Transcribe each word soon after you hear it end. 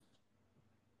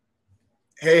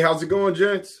Hey, how's it going,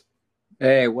 gents?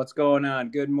 Hey, what's going on?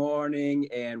 Good morning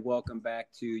and welcome back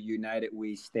to United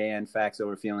We Stand, Facts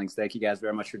Over Feelings. Thank you guys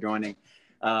very much for joining.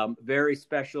 Very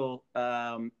special.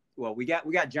 Well, we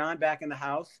got John back in the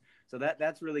house, so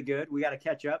that's really good. We got to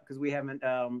catch up because we haven't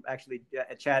actually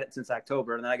chatted since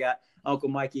October. And then I got Uncle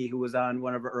Mikey, who was on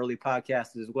one of our early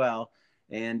podcasts as well,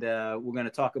 and we're going to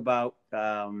talk about.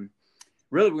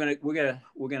 Really,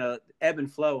 we're gonna ebb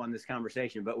and flow on this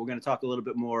conversation, but we're going to talk a little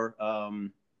bit more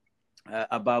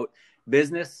about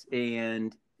business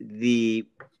and the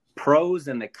pros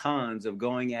and the cons of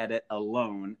going at it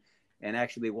alone, and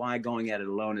actually why going at it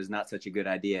alone is not such a good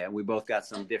idea. And we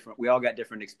all got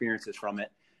different experiences from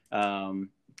it,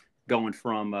 going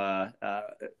from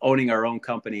owning our own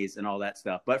companies and all that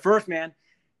stuff. But first, man,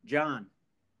 John,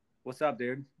 what's up,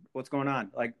 dude? What's going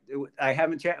on? Like, I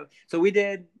haven't chatted. So we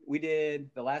did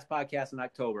the last podcast in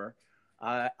October.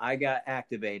 I got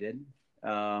activated,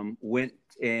 went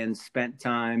and spent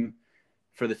time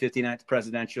for the 59th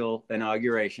presidential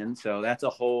inauguration. So that's a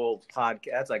whole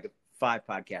podcast. That's like 5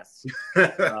 podcasts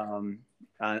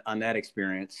on that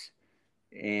experience.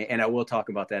 And I will talk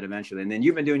about that eventually. And then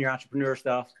you've been doing your entrepreneur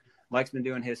stuff. Mike's been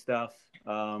doing his stuff.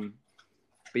 But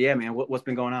yeah, man, what's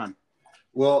been going on?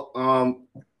 Well,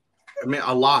 I mean,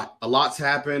 a lot's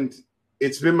happened.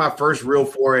 It's been my first real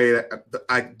foray.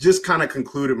 I just kind of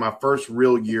concluded my first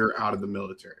real year out of the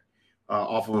military,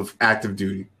 off of active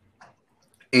duty.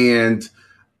 And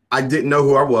I didn't know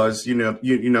who I was, you know,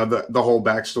 the whole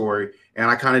backstory. And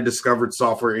I kind of discovered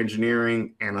software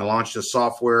engineering, and I launched a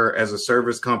software as a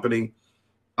service company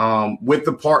with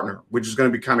the partner, which is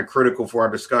going to be kind of critical for our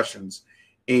discussions.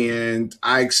 And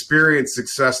I experienced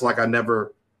success like I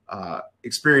never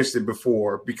experienced it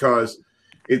before, because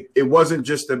it wasn't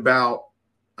just about,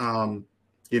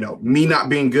 me not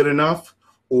being good enough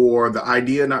or the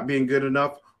idea not being good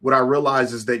enough. What I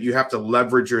realized is that you have to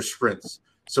leverage your strengths.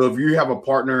 So if you have a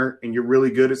partner and you're really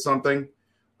good at something,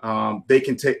 they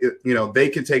can take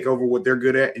over what they're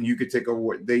good at, and you can take over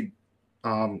what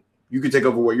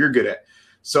you're good at.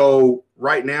 So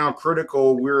right now,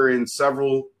 Critical, we're in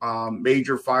several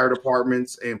major fire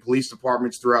departments and police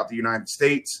departments throughout the United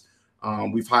States.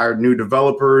 We've hired new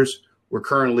developers. We're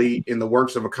currently in the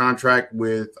works of a contract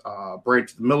with a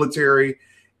branch of the military.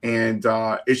 And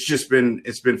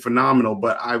it's been phenomenal.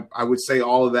 But I would say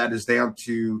all of that is down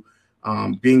to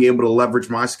being able to leverage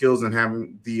my skills and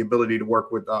having the ability to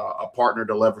work with a partner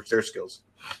to leverage their skills.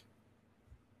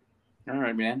 All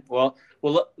right, man. Well,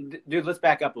 look, dude, let's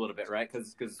back up a little bit, right?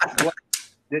 Because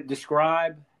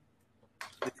describe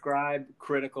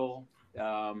Critical,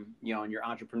 in your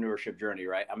entrepreneurship journey,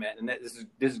 right? I mean, and this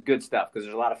is good stuff, because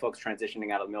there's a lot of folks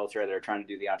transitioning out of the military that are trying to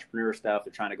do the entrepreneur stuff.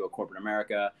 They're trying to go corporate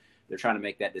America. They're trying to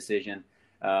make that decision.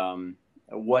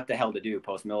 What the hell to do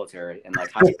post-military, and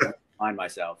like how to find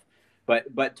myself.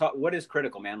 But talk, what is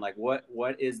Critical, man? Like where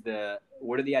did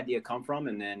the idea come from?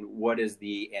 And then what is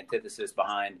the antithesis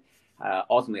behind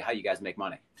ultimately how you guys make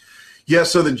money? Yeah.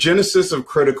 So the genesis of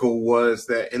Critical was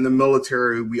that in the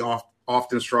military, we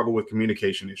often struggle with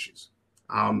communication issues,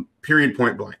 period,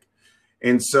 point blank.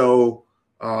 And so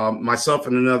myself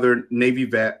and another Navy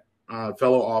vet,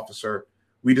 fellow officer,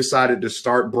 we decided to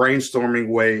start brainstorming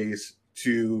ways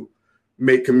to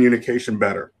make communication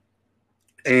better.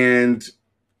 And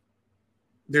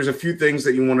there's a few things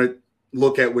that you want to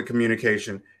look at with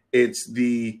communication. It's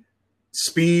the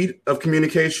speed of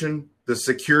communication, the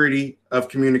security of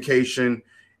communication,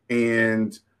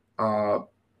 and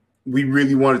we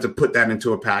really wanted to put that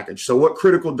into a package. So what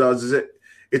Critical does is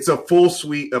it's a full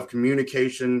suite of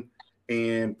communication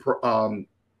and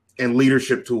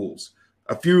leadership tools.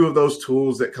 A few of those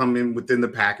tools that come in within the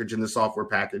package, in the software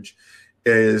package,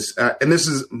 is and this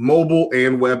is mobile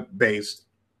and web based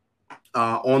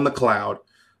on the cloud.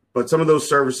 But some of those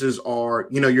services are,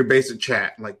 your basic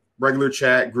chat, like regular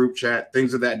chat, group chat,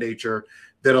 things of that nature,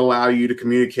 that allow you to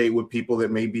communicate with people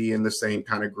that may be in the same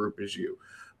kind of group as you.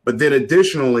 But then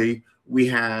additionally, we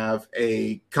have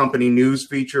a company news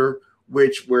feature,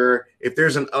 where if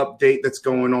there's an update that's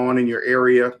going on in your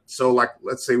area, so like,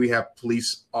 let's say we have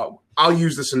police, I'll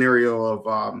use the scenario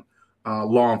of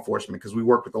law enforcement, because we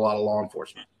work with a lot of law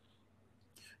enforcement.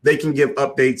 They can give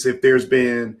updates if there's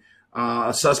been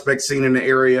a suspect seen in the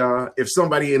area, if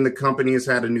somebody in the company has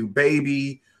had a new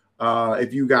baby,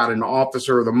 if you got an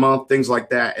officer of the month, things like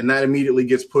that. And that immediately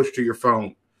gets pushed to your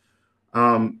phone.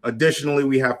 Additionally,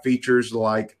 we have features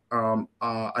like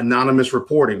anonymous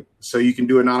reporting. So you can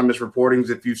do anonymous reportings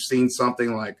if you've seen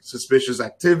something like suspicious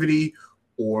activity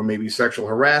or maybe sexual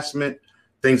harassment,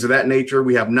 things of that nature.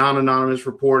 We have non-anonymous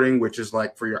reporting, which is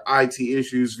like for your IT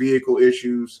issues, vehicle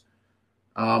issues,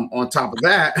 On top of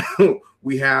that,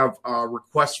 we have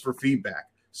requests for feedback.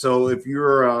 So if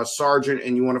you're a sergeant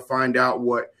and you want to find out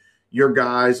what your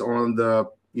guys on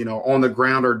the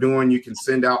ground are doing, you can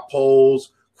send out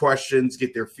polls, questions,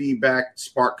 get their feedback,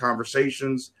 spark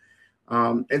conversations.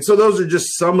 And so those are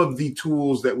just some of the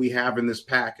tools that we have in this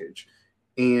package.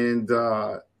 And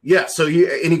so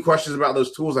any questions about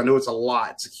those tools? I know it's a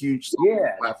lot. It's a huge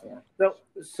platform.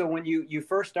 So when you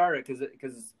first started,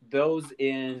 because those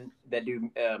that do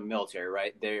military,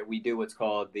 right? We do what's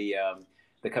called the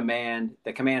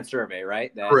command survey,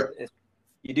 right? Correct.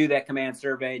 You do that command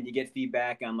survey and you get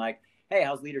feedback on like, hey,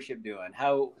 how's leadership doing?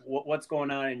 What's going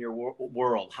on in your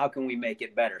world? How can we make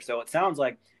it better? So it sounds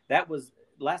like that was,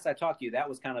 last I talked to you, that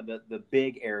was kind of the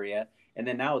big area. And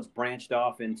then now it's branched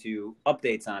off into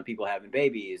updates on people having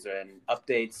babies and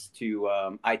updates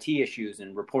to IT issues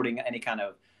and reporting any kind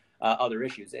of other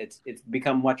issues. It's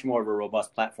become much more of a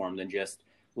robust platform than just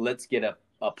let's get a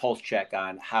pulse check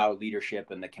on how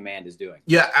leadership and the command is doing.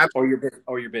 Yeah. Or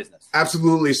your business.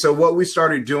 Absolutely. So what we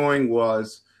started doing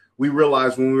was we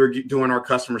realized when we were doing our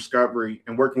customer discovery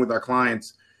and working with our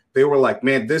clients, they were like,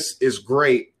 man, this is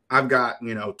great. I've got,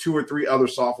 2 or 3 other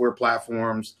software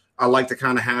platforms. I like to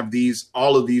kind of have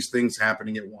all of these things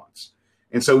happening at once.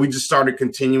 And so we just started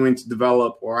continuing to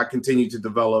develop, or I continued to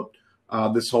develop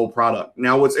this whole product.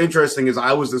 Now, what's interesting is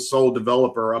I was the sole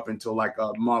developer up until like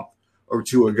a month or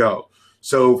 2 ago.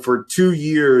 So for 2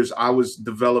 years, I was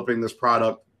developing this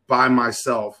product by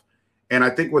myself. And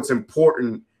I think what's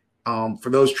important for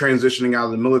those transitioning out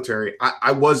of the military,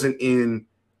 I wasn't in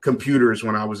computers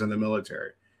when I was in the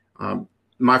military.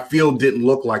 My field didn't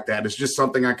look like that. It's just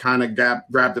something I kind of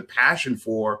grabbed a passion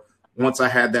for once I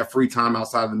had that free time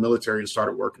outside of the military and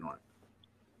started working on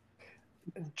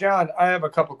it. John, I have a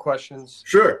couple questions.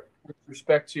 Sure. With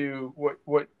respect to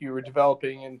what you were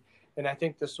developing, and I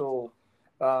think this will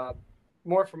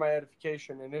more for my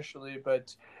edification initially,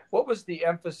 but what was the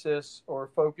emphasis or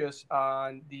focus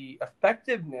on the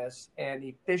effectiveness and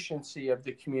efficiency of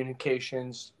the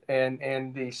communications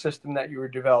and the system that you were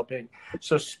developing?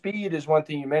 So speed is one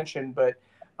thing you mentioned, but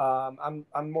I'm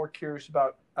more curious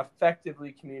about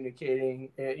effectively communicating,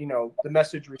 the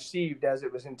message received as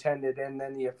it was intended, and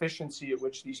then the efficiency at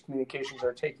which these communications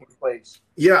are taking place.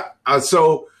 Yeah.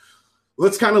 So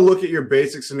let's kind of look at your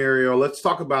basic scenario. Let's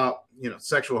talk about,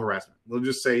 sexual harassment. We'll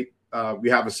just say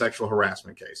we have a sexual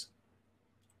harassment case.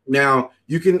 Now,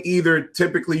 you can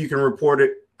report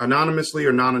it anonymously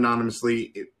or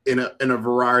non-anonymously in a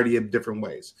variety of different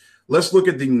ways. Let's look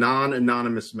at the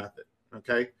non-anonymous method.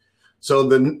 Okay. So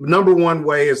the number one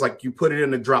way is like you put it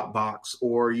in a Dropbox,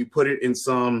 or you put it in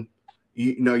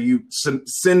you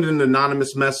send an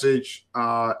anonymous message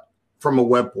from a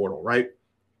web portal, right?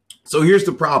 So here's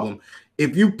the problem.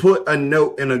 If you put a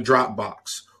note in a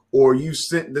Dropbox, or you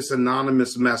sent this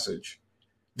anonymous message,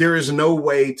 there is no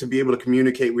way to be able to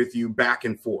communicate with you back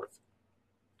and forth.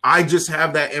 I just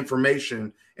have that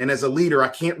information. And as a leader, I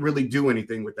can't really do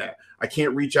anything with that. I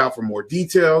can't reach out for more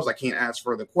details. I can't ask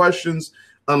further questions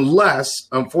unless,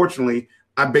 unfortunately,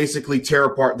 I basically tear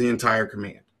apart the entire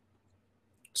command.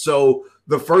 So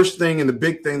the first thing and the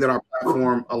big thing that our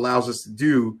platform allows us to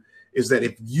do is that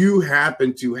if you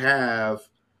happen to have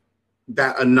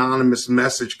that anonymous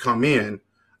message come in,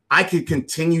 I could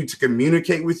continue to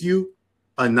communicate with you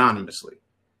anonymously.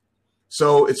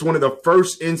 So it's one of the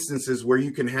first instances where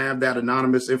you can have that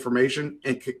anonymous information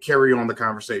and carry on the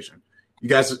conversation. You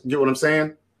guys get what I'm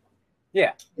saying?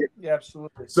 Yeah,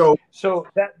 absolutely. So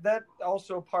that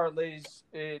also parlays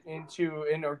it into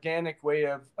an organic way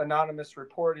of anonymous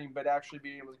reporting, but actually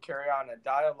being able to carry on a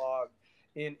dialogue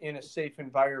in a safe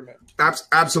environment.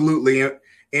 Absolutely.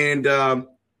 And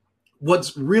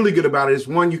what's really good about it is,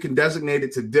 one, you can designate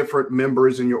it to different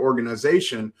members in your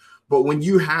organization. But when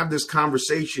you have this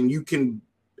conversation, you can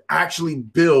actually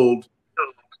build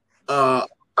an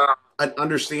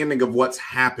understanding of what's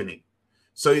happening.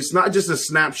 So it's not just a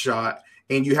snapshot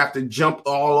and you have to jump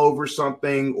all over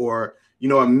something or,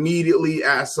 immediately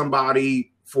ask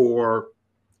somebody for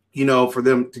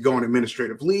them to go on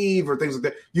administrative leave or things like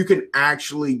that. You can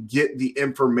actually get the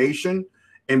information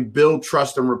and build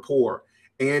trust and rapport.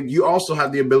 And you also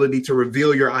have the ability to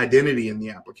reveal your identity in the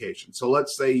application. So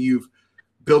let's say you've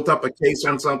built up a case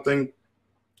on something.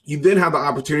 You then have the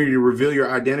opportunity to reveal your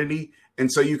identity.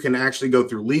 And so you can actually go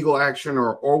through legal action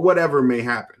or whatever may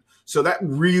happen. So that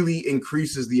really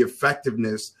increases the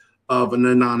effectiveness of an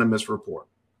anonymous report.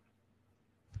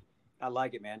 I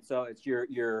like it, man. So it's your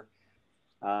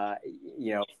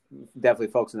definitely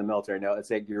folks in the military know it's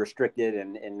like your restricted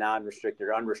and non-restricted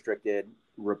or unrestricted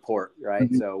report, right?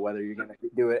 Mm-hmm. So whether you're going to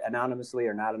do it anonymously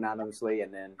or not anonymously,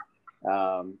 and then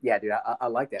Yeah, dude, I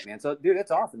like that, man. So, dude,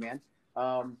 that's awesome, man.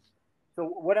 So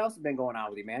what else has been going on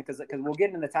with you, man? Because we'll get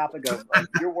into the topic of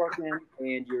you're working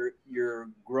and you're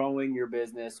growing your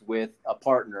business with a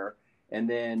partner, and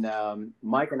then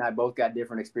Mike and I both got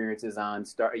different experiences on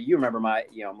start. You remember my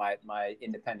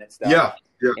independent stuff, yeah,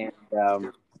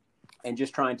 and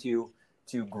just trying to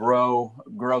grow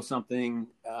something,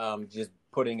 just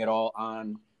putting it all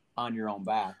on your own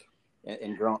back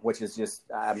and growing, which is just,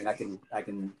 I mean, I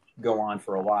can go on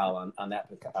for a while on that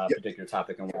particular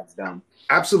topic and what it's done.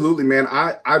 Absolutely, man.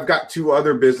 I've got 2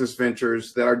 other business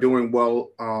ventures that are doing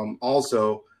well.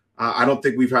 Also, I don't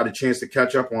think we've had a chance to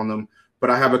catch up on them, but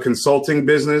I have a consulting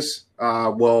business,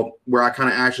 where I kind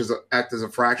of act as a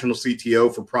fractional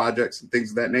CTO for projects and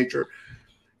things of that nature.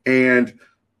 And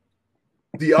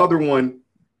the other one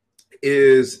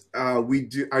is I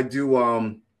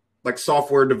do like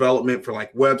software development for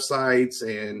like websites,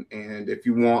 and if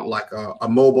you want like a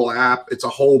mobile app, it's a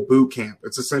whole boot camp.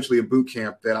 It's essentially a boot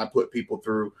camp that I put people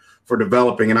through for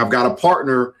developing, and I've got a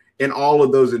partner in all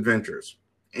of those adventures.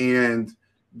 And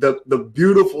the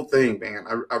beautiful thing, man,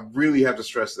 I really have to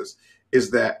stress this,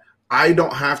 is that I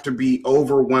don't have to be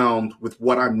overwhelmed with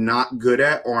what I'm not good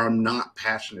at or I'm not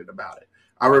passionate about it.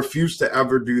 I refuse to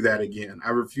ever do that again.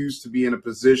 I refuse to be in a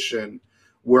position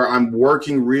where I'm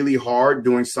working really hard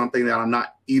doing something that I'm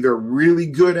not either really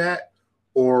good at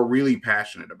or really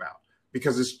passionate about,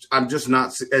 because I'm just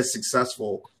not as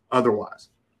successful otherwise.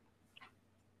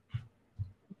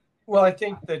 Well, I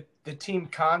think that the team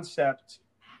concept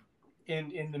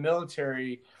in the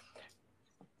military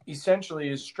essentially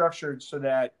is structured so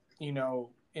that, in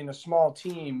a small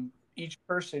team, each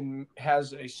person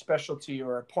has a specialty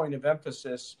or a point of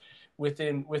emphasis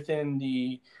within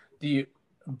the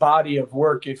body of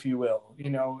work, if you will,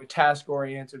 task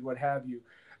oriented, what have you.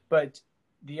 But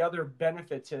the other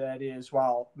benefit to that is,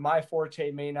 while my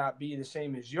forte may not be the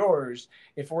same as yours,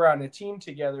 if we're on a team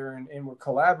together and we're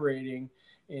collaborating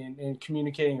and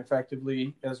communicating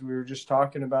effectively, as we were just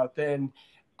talking about, then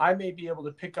I may be able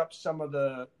to pick up some of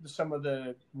the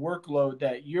workload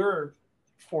that your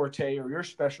forte or your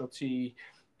specialty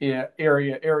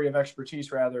area of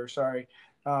expertise,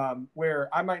 where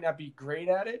I might not be great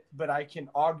at it, but I can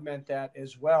augment that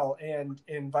as well, and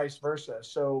vice versa.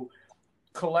 So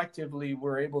collectively,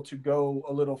 we're able to go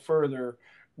a little further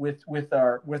with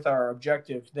our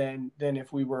objective than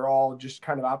if we were all just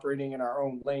kind of operating in our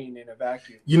own lane in a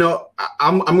vacuum.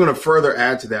 I'm going to further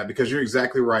add to that, because you're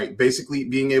exactly right. Basically,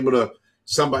 being able to,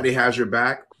 somebody has your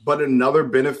back. But another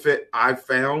benefit I've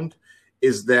found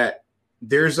is that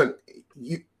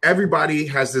everybody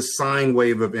has this sine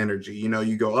wave of energy.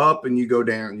 You go up and you go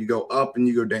down, you go up and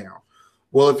you go down.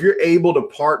 Well, if you're able to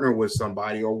partner with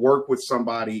somebody or work with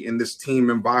somebody in this team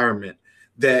environment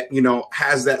that,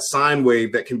 has that sine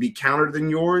wave that can be counter than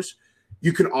yours,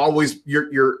 you can always,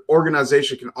 your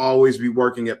organization can always be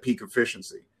working at peak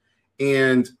efficiency.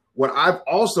 And what I've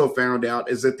also found out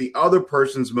is that the other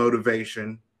person's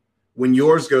motivation, when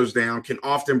yours goes down, can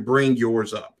often bring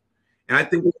yours up. And I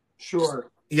think,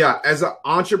 sure. Yeah, as an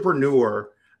entrepreneur,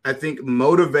 I think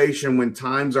motivation when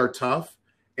times are tough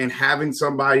and having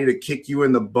somebody to kick you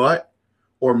in the butt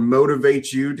or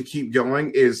motivate you to keep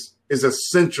going is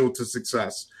essential to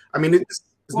success. I mean, it's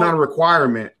not a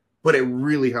requirement, but it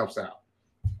really helps out.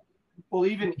 Well,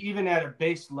 even at a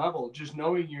base level, just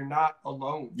knowing you're not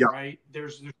alone, right?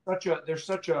 There's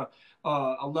such a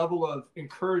level of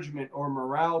encouragement or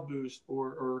morale boost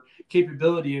or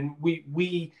capability, and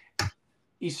we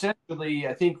essentially,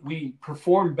 I think we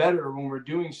perform better when we're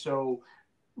doing so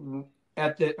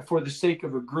for the sake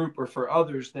of a group or for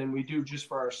others than we do just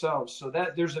for ourselves. So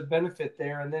that there's a benefit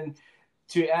there. And then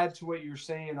to add to what you're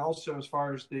saying also, as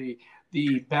far as the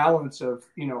balance of,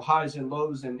 highs and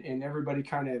lows and everybody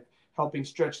kind of helping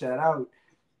stretch that out,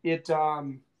 it's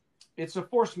a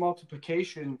force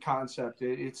multiplication concept.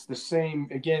 It's the same,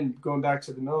 again, going back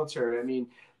to the military. I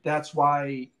mean, that's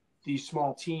why these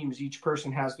small teams, each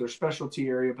person has their specialty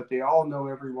area, but they all know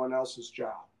everyone else's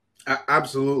job.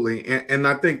 Absolutely. And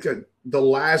I think the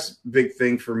last big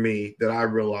thing for me that I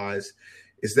realized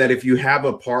is that if you have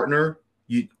a partner,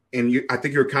 I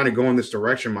think you're kind of going this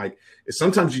direction, Mike, is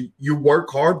sometimes you work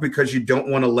hard because you don't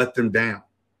want to let them down.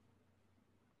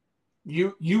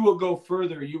 You will go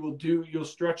further. You'll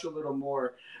stretch a little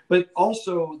more, but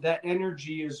also that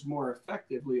energy is more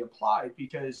effectively applied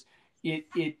because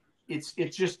it's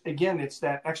just, again, it's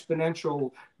that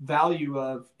exponential value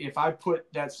of, if I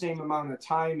put that same amount of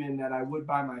time in that I would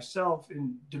by myself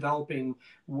in developing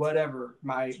whatever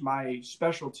my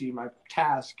specialty, my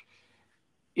task,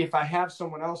 if I have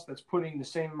someone else that's putting the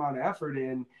same amount of effort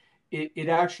in, it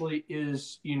actually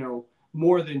is,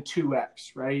 more than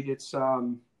 2x, right? It's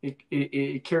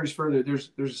it carries further. There's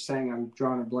a saying, I'm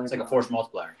drawing a blank. It's like a force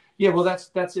multiplier. Yeah, well,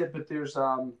 that's it. But there's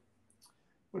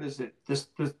what is it?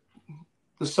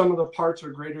 The sum of the parts are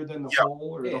greater than the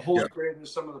whole, or the whole is greater than the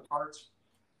sum of the parts.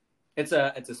 It's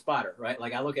a spotter, right?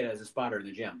 Like I look at it as a spotter in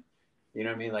the gym. You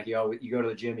know what I mean? Like you go to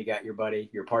the gym, you got your buddy,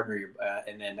 your partner,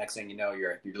 and then next thing you know,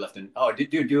 you're lifting. Oh,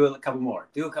 dude, do a couple more.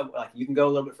 Do a couple. Like you can go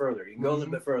a little bit further. You can go a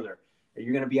little bit further.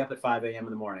 You're going to be up at 5 a.m. in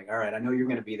the morning. All right, I know you're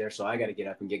going to be there, so I got to get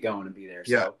up and get going and be there.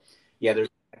 So, yeah, there's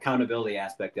an accountability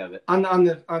aspect of it. On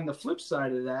the flip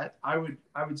side of that, I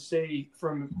would say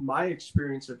from my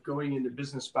experience of going into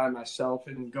business by myself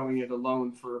and going it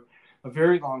alone for a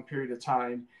very long period of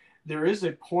time, there is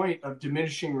a point of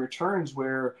diminishing returns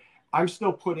where I'm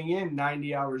still putting in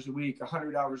 90 hours a week,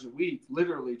 100 hours a week,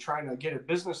 literally trying to get a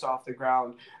business off the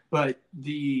ground. But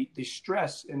the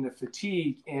stress and the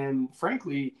fatigue and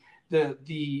frankly,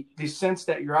 the sense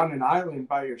that you're on an island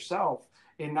by yourself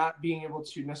and not being able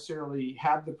to necessarily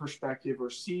have the perspective or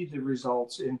see the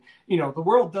results. And, you know, the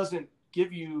world doesn't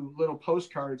give you little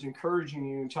postcards encouraging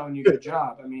you and telling you good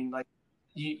job. I mean, like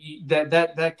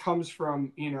that comes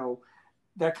from, you know,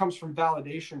 that comes from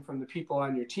validation from the people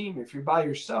on your team. If you're by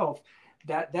yourself,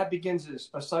 that begins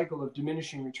a cycle of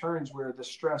diminishing returns where the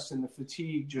stress and the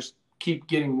fatigue just keep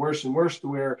getting worse and worse, to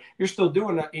where you're still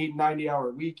doing an 90-hour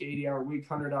week, 80-hour week,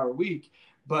 100-hour week,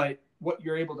 but what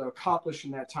you're able to accomplish in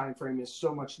that time frame is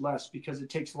so much less because it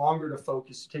takes longer to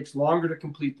focus. It takes longer to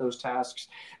complete those tasks.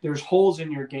 There's holes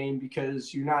in your game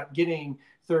because you're not getting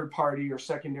third-party or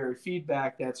secondary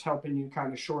feedback that's helping you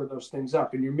kind of shore those things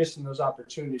up, and you're missing those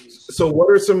opportunities. So what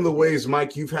are some of the ways,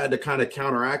 Mike, you've had to kind of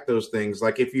counteract those things?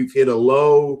 Like if you've hit a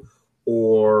low,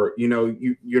 or, you know,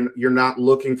 you're not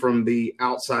looking from the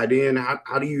outside in,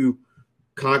 how do you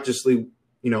consciously,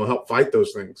 you know, help fight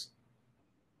those things?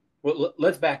 Well,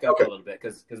 let's back up a little bit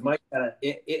because Mike,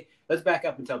 let's back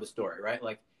up and tell the story, right?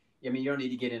 Like, I mean, you don't need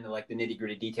to get into like the nitty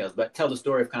gritty details, but tell the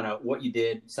story of kind of what you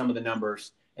did, some of the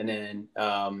numbers, and then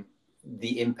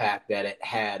the impact that it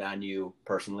had on you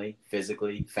personally,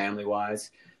 physically, family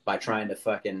wise, by trying to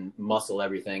fucking muscle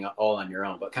everything all on your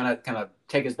own. But kind of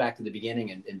take us back to the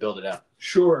beginning and build it up.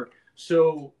 Sure.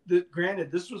 So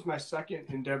granted, this was my second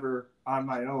endeavor on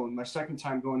my own, my second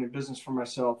time going in business for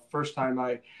myself. First time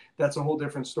that's a whole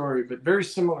different story, but very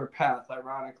similar path,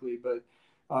 ironically. But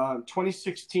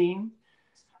 2016,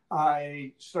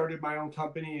 I started my own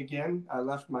company again. I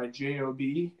left my job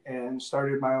and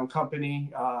started my own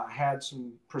company. Had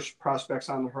some prospects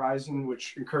on the horizon,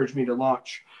 which encouraged me to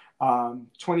launch.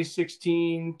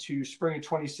 2016 to spring of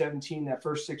 2017, that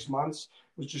first 6 months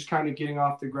was just kind of getting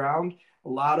off the ground. A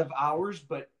lot of hours,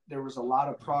 but there was a lot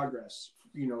of progress.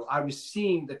 You know, I was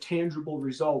seeing the tangible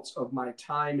results of my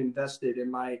time invested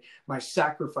and my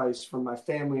sacrifice from my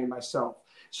family and myself.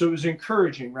 So it was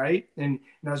encouraging, right? And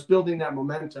I was building that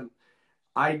momentum.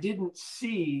 I didn't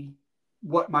see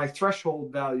what my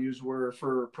threshold values were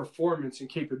for performance and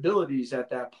capabilities at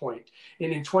that point.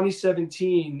 And in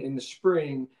 2017, in the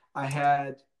spring, I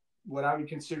had what I would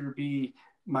consider to be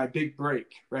my big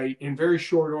break, right? In very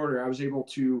short order, I was able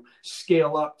to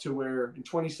scale up to where in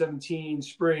 2017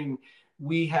 spring,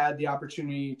 we had the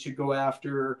opportunity to go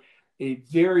after a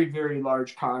very, very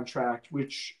large contract,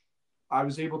 which I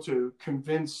was able to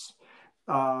convince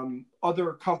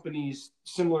other companies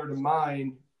similar to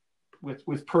mine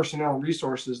with personnel and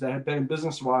resources that had been in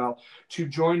business a while to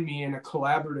join me in a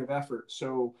collaborative effort.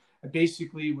 So I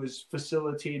basically was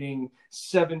facilitating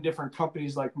 7 different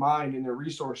companies like mine and their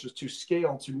resources to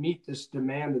scale to meet this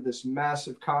demand of this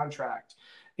massive contract.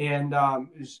 And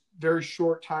it was very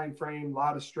short time frame, a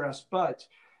lot of stress. But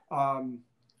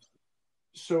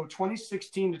so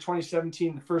 2016 to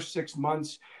 2017, the first 6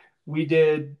 months, we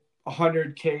did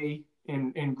 100K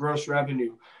in gross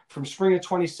revenue. From spring of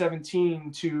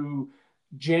 2017 to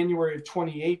January of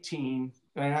 2018,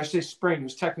 and I say spring, it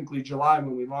was technically July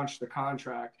when we launched the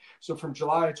contract. So from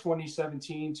July of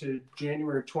 2017 to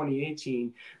January of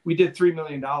 2018, we did $3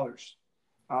 million.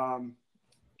 I'm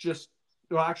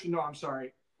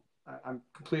sorry. I'm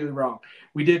completely wrong.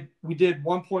 We did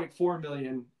 1.4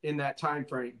 million in that time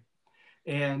frame.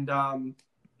 And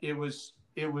it was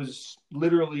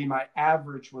literally, my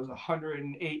average was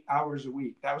 108 hours a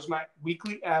week. That was my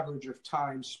weekly average of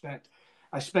time spent.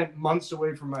 I spent months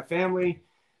away from my family.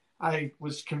 I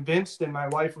was convinced, and my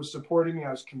wife was supporting me, I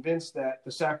was convinced that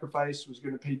the sacrifice was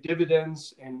going to pay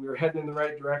dividends and we were heading in the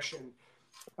right direction.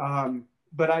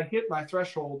 But I hit my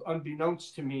threshold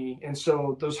unbeknownst to me. And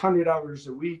so those 100 hours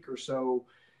a week or so,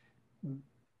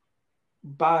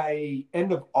 by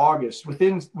end of August,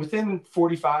 within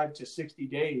 45 to 60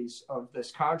 days of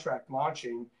this contract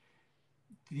launching,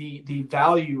 the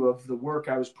value of the work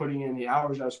I was putting in, the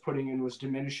hours I was putting in was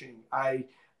diminishing. I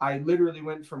literally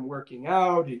went from working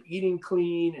out and eating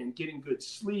clean and getting good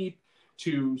sleep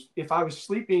to, if I was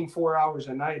sleeping 4 hours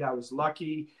a night, I was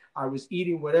lucky. I was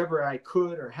eating whatever I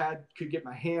could or could get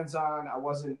my hands on. I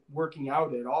wasn't working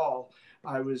out at all.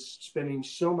 I was spending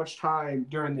so much time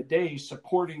during the day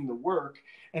supporting the work.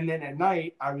 And then at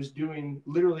night, I was doing,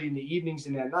 literally in the evenings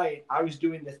and at night, I was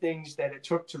doing the things that it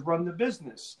took to run the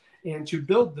business and to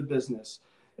build the business.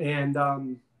 And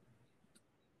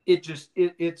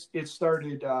it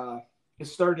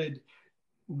started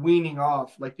weaning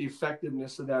off, like the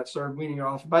effectiveness of that started weaning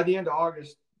off. By the end of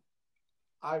August,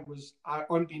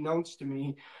 unbeknownst to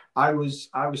me, I was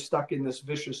stuck in this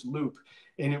vicious loop,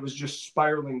 and it was just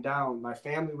spiraling down. My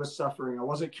family was suffering. I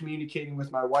wasn't communicating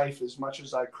with my wife as much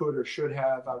as I could or should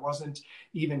have. I wasn't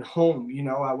even home.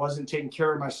 I wasn't taking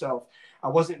care of myself. I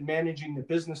wasn't managing the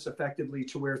business effectively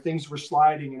to where things were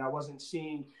sliding, and I wasn't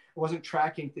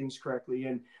tracking things correctly.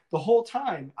 And the whole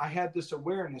time I had this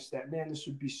awareness that, man, this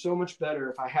would be so much better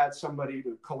if I had somebody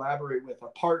to collaborate with, a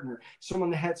partner,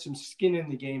 someone that had some skin in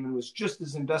the game and was just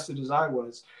as invested as I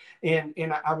was. And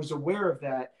I was aware of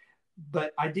that,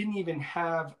 but I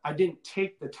didn't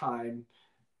take the time.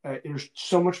 There's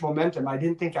so much momentum. I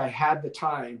didn't think I had the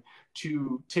time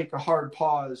to take a hard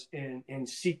pause and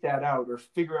seek that out or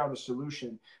figure out a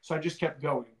solution. So I just kept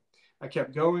going. I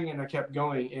kept going and I kept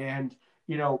going. And,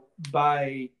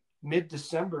 by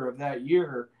mid-December of that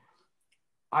year,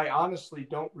 I honestly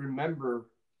don't remember,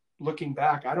 looking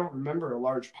back, I don't remember a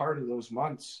large part of those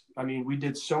months. I mean, we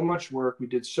did so much work, we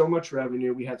did so much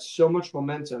revenue, we had so much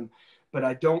momentum, but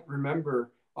I don't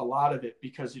remember a lot of it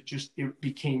because it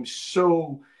became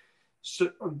so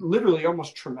literally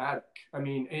almost traumatic. I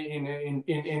mean,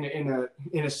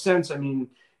 in a sense, I mean,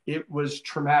 it was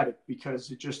traumatic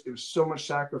because it was so much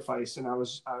sacrifice, and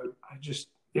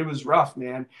it was rough,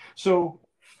 man. So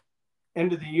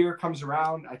end of the year comes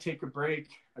around, I take a break,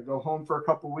 I go home for a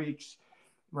couple of weeks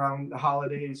around the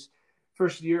holidays.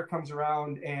 First of the year comes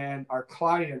around, and our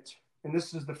client, and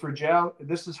this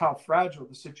is how fragile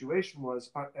the situation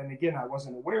was. And again, I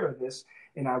wasn't aware of this,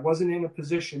 and I wasn't in a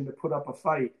position to put up a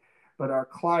fight. But our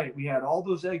client, we had all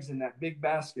those eggs in that big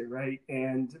basket, right?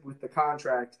 And with the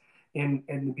contract, and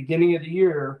in the beginning of the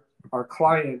year, our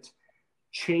client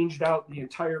changed out the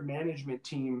entire management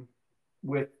team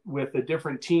with a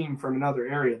different team from another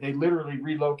area. They literally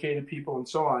relocated people and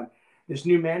so on. This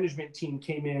new management team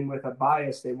came in with a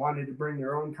bias. They wanted to bring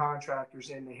their own contractors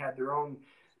in. They had their own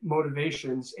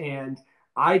motivations. And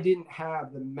I didn't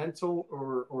have the mental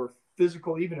or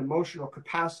physical, even emotional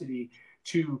capacity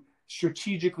to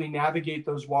strategically navigate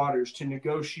those waters, to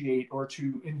negotiate or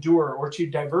to endure or to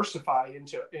diversify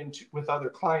into with other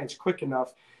clients quick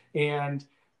enough. And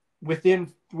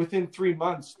within 3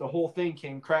 months, the whole thing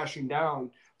came crashing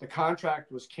down. The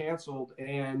contract was canceled,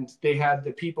 and they had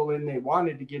the people in they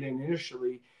wanted to get in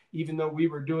initially, even though we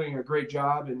were doing a great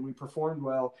job and we performed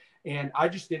well. And I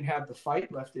just didn't have the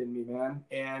fight left in me, man.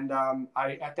 And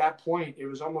at that point, it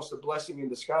was almost a blessing in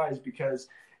disguise, because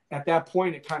at that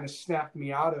point, it kind of snapped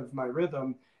me out of my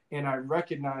rhythm. And I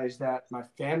recognized that my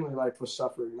family life was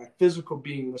suffering. My physical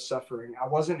being was suffering. I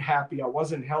wasn't happy. I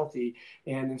wasn't healthy.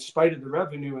 And in spite of the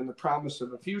revenue and the promise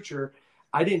of a future,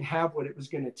 I didn't have what it was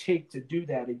going to take to do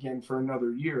that again for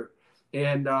another year.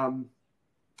 And I'm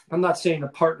not saying a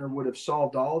partner would have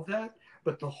solved all of that,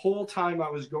 but the whole time I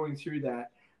was going through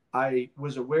that, I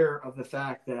was aware of the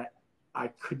fact that I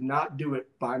could not do it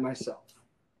by myself.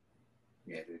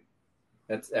 Yeah, dude.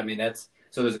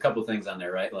 So there's a couple of things on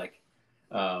there, right? Like,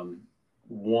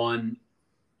 one,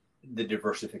 the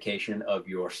diversification of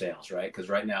your sales, right? Because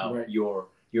right now, right, your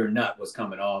nut was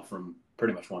coming off from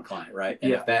pretty much one client, right?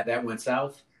 And if that went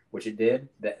south, which it did,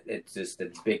 it's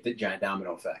big, giant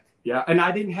domino effect. Yeah, and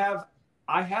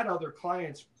I had other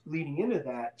clients leading into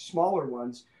that, smaller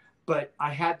ones, but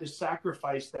I had to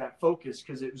sacrifice that focus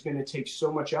because it was going to take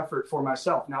so much effort for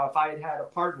myself. Now, if I had had a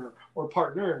partner or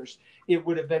partners, it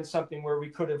would have been something where we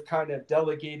could have kind of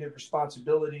delegated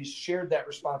responsibilities, shared that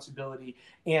responsibility,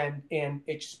 and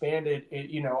expanded,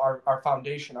 our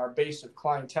foundation, our base of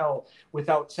clientele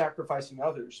without sacrificing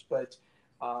others. But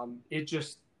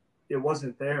it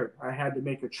wasn't there. I had to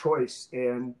make a choice,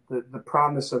 and the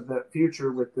promise of the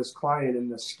future with this client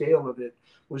and the scale of it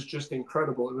was just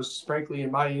incredible. It was, frankly,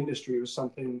 in my industry, it was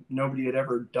something nobody had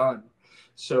ever done.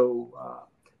 So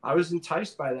I was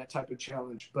enticed by that type of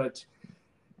challenge. But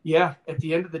yeah, at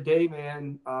the end of the day,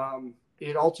 man,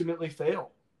 it ultimately failed.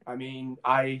 I mean,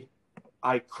 I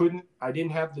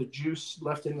didn't have the juice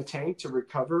left in the tank to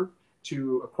recover,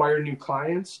 to acquire new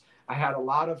clients. I had a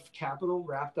lot of capital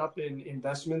wrapped up in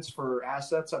investments for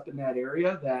assets up in that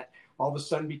area that all of a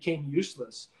sudden became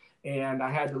useless. And I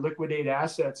had to liquidate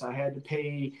assets. I had to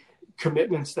pay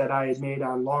commitments that I had made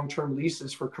on long-term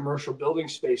leases for commercial building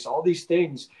space, all these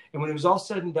things. And when it was all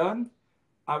said and done,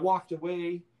 I walked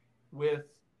away with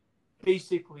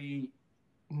basically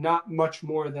not much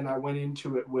more than I went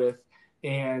into it with.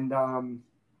 And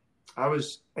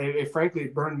frankly,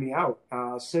 it burned me out.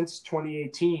 Since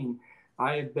 2018,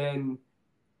 I have been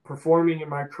performing in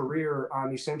my career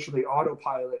on essentially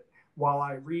autopilot while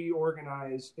I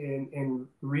reorganize and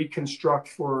reconstruct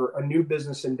for a new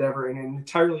business endeavor in an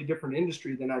entirely different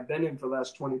industry than I've been in for the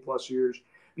last 20 plus years,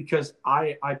 because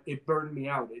it burned me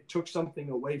out. It took something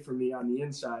away from me on the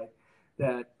inside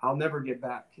that I'll never get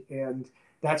back. And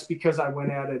that's because I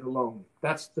went at it alone.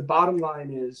 That's the bottom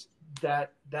line, is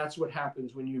that's what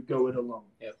happens when you go it alone.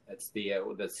 Yep. That's the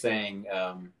saying.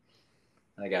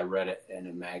 I think I read it in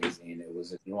a magazine. It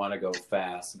was, if you want to go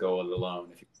fast, go it alone.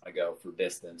 If you want to go for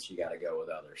distance, you got to go with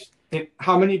others. And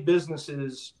how many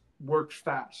businesses work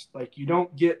fast? Like, you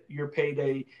don't get your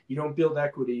payday, you don't build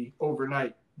equity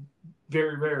overnight.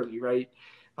 Very rarely, right?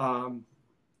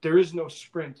 There is no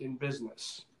sprint in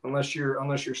business unless you're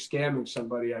scamming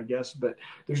somebody, I guess. But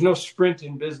there's no sprint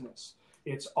in business.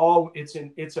 It's a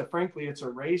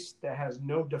race that has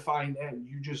no defined end.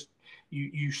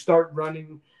 You start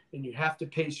running, and you have to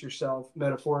pace yourself,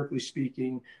 metaphorically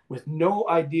speaking, with no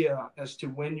idea as to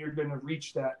when you're going to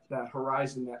reach that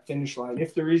horizon, that finish line,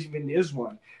 if there even is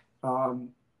one.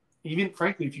 Even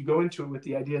frankly, if you go into it with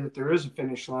the idea that there is a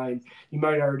finish line, you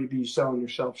might already be selling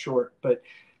yourself short. But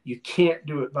you can't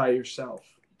do it by yourself,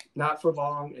 not for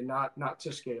long, and not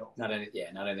to scale. Not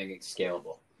anything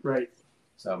scalable. Right.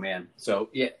 So, man. So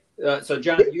yeah. So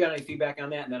John, you got any feedback on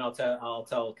that? And then I'll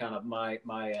tell kind of my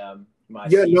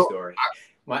story.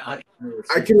 I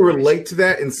can relate to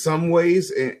that in some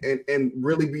ways, and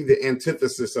really be the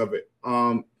antithesis of it.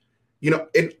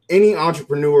 In any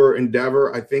entrepreneur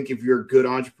endeavor, I think if you're a good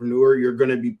entrepreneur, you're going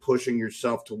to be pushing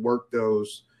yourself to work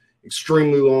those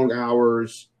extremely long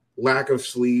hours, lack of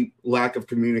sleep, lack of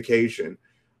communication.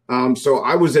 So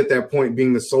I was at that point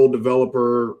being the sole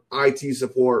developer, IT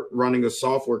support, running a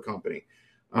software company.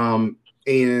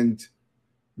 And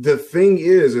the thing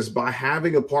is by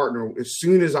having a partner, as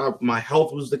soon as my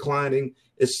health was declining,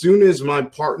 as soon as my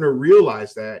partner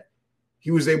realized that, he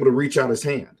was able to reach out his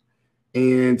hand,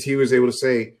 and he was able to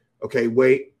say, okay,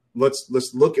 wait, let's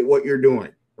look at what you're doing,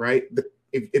 right?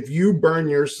 If you burn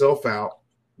yourself out,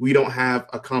 we don't have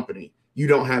a company. You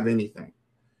don't have anything.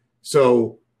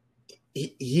 So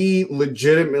he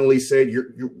legitimately said,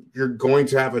 you're going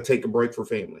to have to take a break for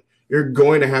family. You're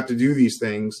going to have to do these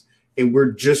things, and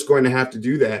we're just going to have to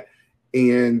do that.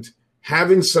 And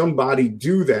having somebody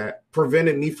do that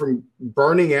prevented me from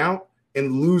burning out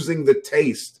and losing the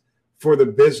taste for the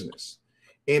business.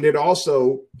 And it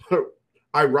also,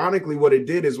 ironically, what it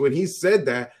did is when he said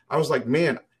that, I was like,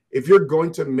 man, if you're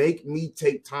going to make me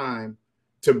take time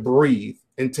to breathe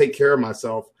and take care of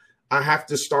myself, I have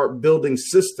to start building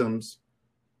systems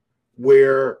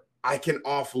where I can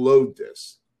offload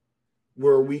this,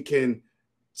 where we can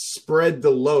spread the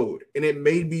load. And it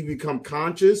made me become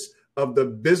conscious of the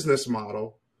business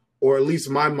model, or at least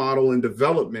my model in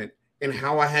development, and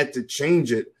how I had to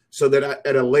change it so that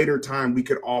at a later time we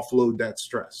could offload that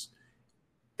stress.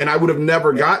 And I would have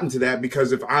never gotten to that,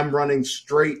 because if I'm running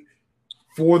straight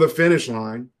for the finish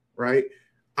line, right,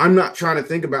 I'm not trying to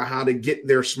think about how to get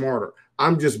there smarter.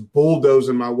 I'm just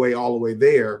bulldozing my way all the way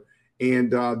there.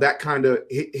 And that kind of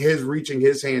his reaching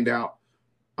his hand out,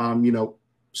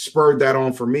 spurred that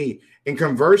on for me. And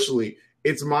conversely,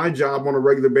 it's my job on a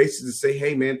regular basis to say,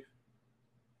 hey, man,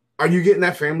 are you getting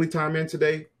that family time in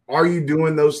today? Are you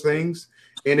doing those things?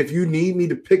 And if you need me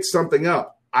to pick something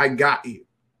up, I got you.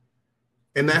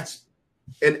 And that's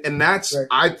right.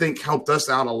 I think helped us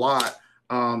out a lot.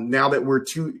 Now that we're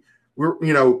 2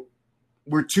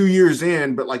 years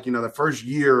in, but the first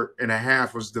year and a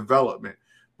half was development,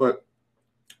 but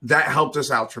that helped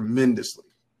us out tremendously.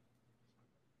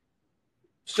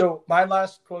 So my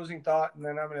last closing thought, and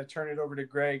then I'm going to turn it over to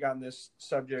Greg on this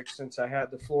subject since I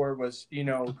had the floor, was,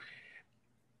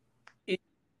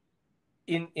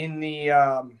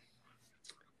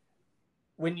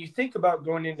 when you think about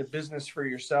going into business for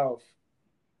yourself,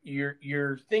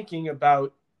 you're thinking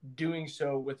about doing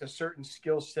so with a certain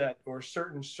skill set or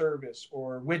certain service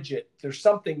or widget. There's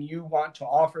something you want to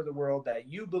offer the world that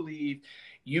you believe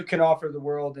you can offer the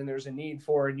world, and there's a need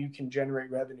for, and you can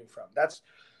generate revenue from. That's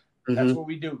what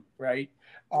we do, right?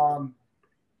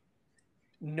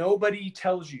 Nobody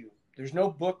tells you There's no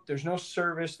book, there's no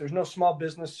service, there's no small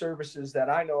business services that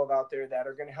I know of out there that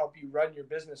are going to help you run your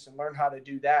business and learn how to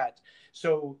do that.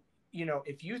 So,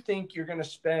 if you think you're going to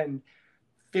spend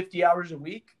 50 hours a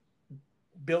week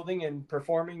building and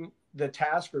performing the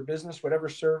task or business, whatever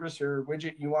service or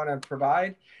widget you want to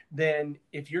provide, then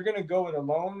if you're going to go it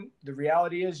alone, the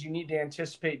reality is you need to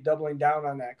anticipate doubling down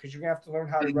on that, because you're going to have to learn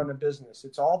how to run a business.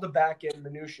 It's all the back end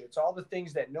minutia. It's all the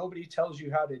things that nobody tells you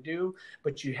how to do,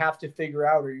 but you have to figure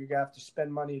out, or you're going to have to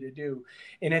spend money to do.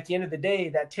 And at the end of the day,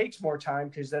 that takes more time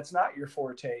because that's not your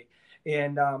forte.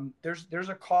 And there's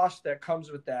a cost that comes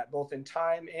with that, both in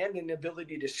time and in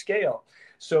ability to scale.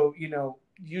 So,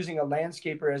 using a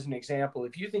landscaper as an example,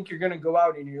 if you think you're going to go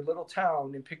out in your little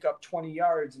town and pick up 20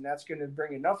 yards and that's going to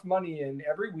bring enough money in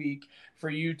every week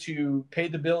for you to pay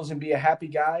the bills and be a happy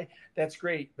guy, that's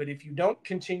great. But if you don't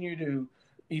continue to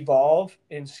evolve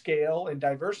and scale and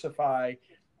diversify,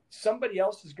 somebody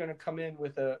else is going to come in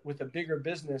with a bigger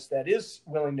business that is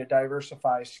willing to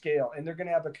diversify, scale, and they're going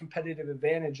to have a competitive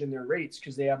advantage in their rates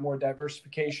because they have more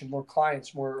diversification, more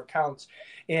clients, more accounts,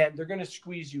 and they're going to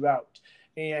squeeze you out.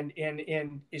 And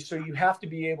so you have to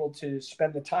be able to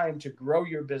spend the time to grow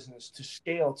your business, to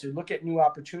scale, to look at new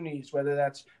opportunities, whether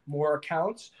that's more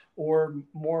accounts or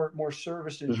more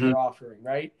services you're offering,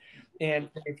 right? And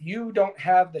if you don't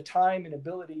have the time and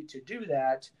ability to do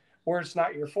that, or it's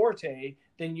not your forte,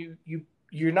 then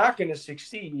you're not going to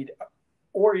succeed,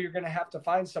 or you're going to have to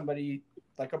find somebody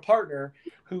like a partner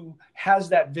who has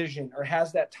that vision or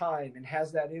has that time and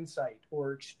has that insight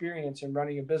or experience in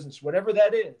running a business, whatever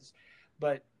that is.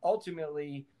 But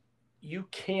ultimately, you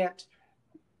can't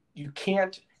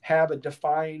have a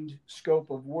defined scope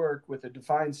of work with a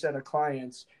defined set of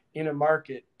clients in a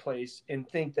marketplace and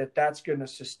think that that's going to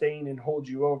sustain and hold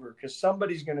you over, because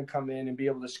somebody's going to come in and be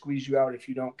able to squeeze you out if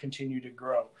you don't continue to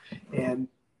grow. And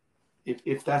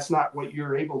if that's not what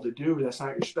you're able to do, that's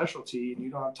not your specialty, and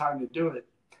you don't have time to do it,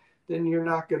 then you're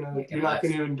not going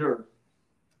to endure.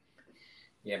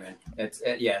 Yeah, man. It's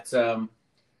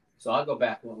so I'll go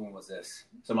back. When was this?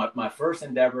 So my first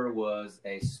endeavor was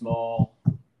a small,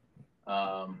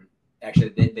 actually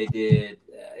they did,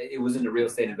 it was in the real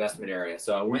estate investment area.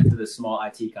 So I went to this small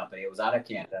IT company. It was out of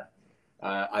Canada.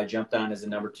 I jumped on as the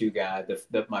number 2 guy.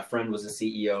 My friend was the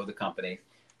CEO of the company.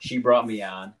 She brought me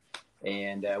on,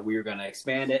 and we were going to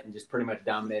expand it and just pretty much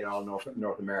dominate all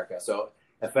North America. So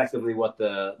effectively what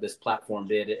this platform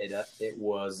did, it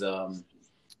was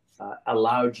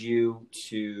allowed you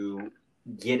to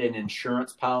get an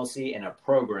insurance policy and a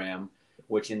program,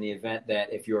 which in the event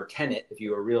that if you're a tenant, if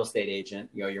you're a real estate agent,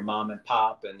 your mom and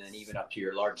pop, and then even up to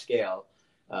your large scale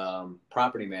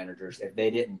property managers, if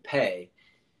they didn't pay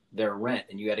their rent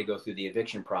and you had to go through the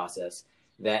eviction process,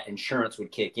 that insurance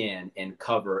would kick in and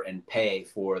cover and pay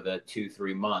for the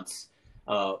 2-3 months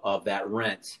of that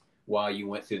rent while you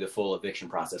went through the full eviction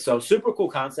process. So super cool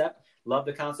concept. Love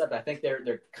the concept. I think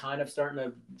they're kind of starting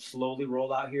to slowly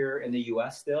roll out here in the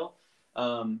US still.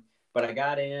 But I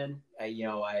got in, I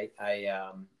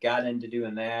got into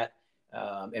doing that.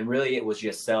 And really it was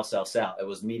just sell. It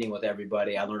was meeting with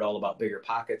everybody. I learned all about Bigger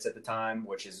Pockets at the time,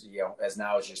 which is, as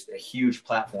now is just a huge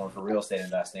platform for real estate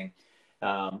investing.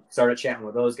 Started chatting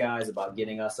with those guys about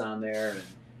getting us on there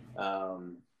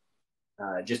and,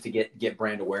 just to get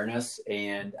brand awareness.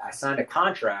 And I signed a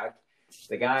contract.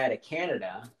 The guy out of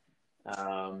Canada,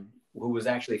 who was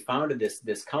actually founded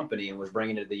this company and was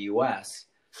bringing it to the US,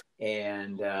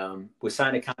 and we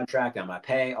signed a contract on my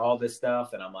pay, all this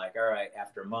stuff. And I'm like, all right,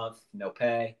 after a month, no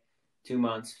pay, 2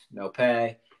 months, no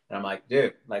pay. And I'm like,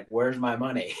 dude, where's my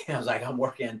money? I was like, I'm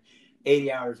working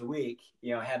 80 hours a week,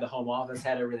 had the home office,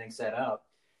 had everything set up.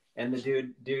 And the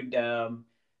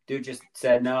dude just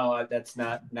said, no, that's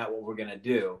not what we're going to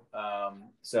do.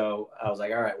 So I was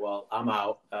like, all right, well, I'm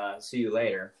out. See you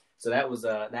later. So that was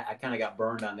that I kind of got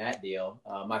burned on that deal.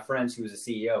 My friend, who was a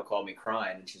CEO, called me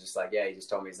crying, and she's just like, "Yeah, he just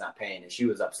told me he's not paying," and she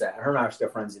was upset. Her and I are still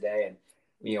friends today, and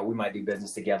we might do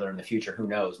business together in the future. Who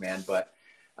knows, man? But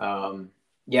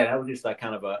yeah, that was just like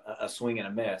kind of a swing and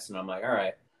a miss, and I'm like, all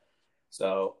right.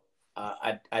 So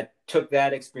I took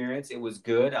that experience. It was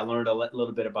good. I learned a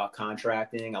little bit about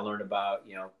contracting. I learned about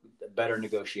better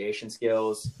negotiation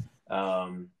skills,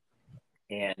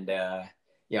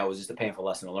 it was just a painful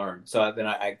lesson to learn. So then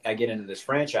I get into this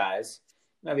franchise,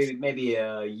 maybe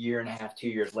a year and a half, 2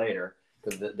 years later,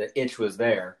 because the itch was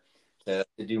there to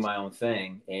do my own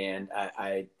thing. And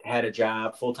I had a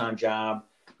job, full-time job,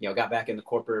 got back into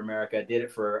corporate America, did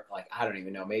it for I don't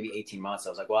even know, maybe 18 months. I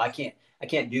was like, well, I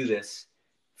can't do this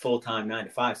full-time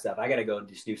 9-to-5 stuff. I got to go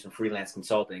just do some freelance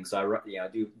consulting. So I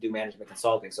do management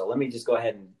consulting. So let me just go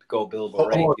ahead and go billable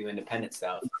rate, do independent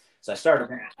stuff. So I started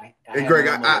that. And Greg,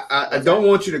 I don't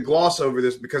want you to gloss over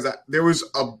this because there was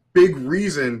a big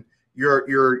reason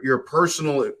your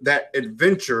personal, that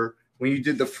adventure when you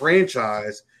did the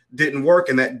franchise didn't work.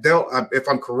 And that if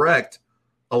I'm correct,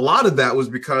 a lot of that was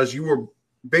because you were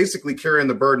basically carrying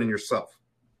the burden yourself.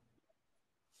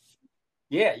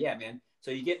 Yeah, man. So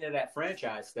you get into that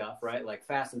franchise stuff, right? Like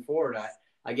fast and forward,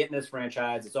 I get in this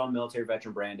franchise. It's all military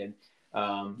veteran branded.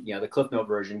 The Cliff Note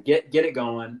version. Get it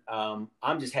going.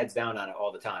 I'm just heads down on it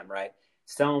all the time, right?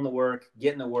 Selling the work,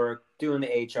 getting the work, doing the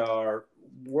HR,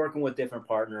 working with different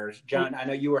partners. John, I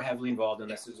know you were heavily involved in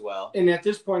this as well. And at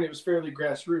this point, it was fairly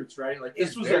grassroots, right? Like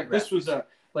this was a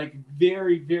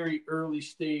very, very early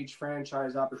stage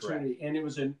franchise opportunity, correct. And it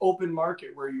was an open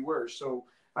market where you were. So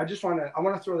I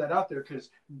want to throw that out there because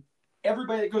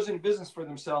everybody that goes into business for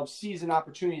themselves sees an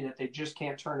opportunity that they just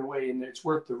can't turn away, and it's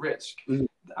worth the risk. Mm-hmm.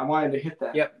 I wanted to hit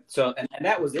that. Yep. So, and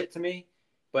that was it to me.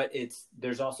 But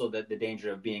there's also the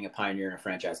danger of being a pioneer in a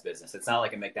franchise business. It's not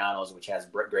like a McDonald's, which has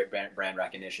great brand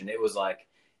recognition. It was like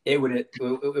it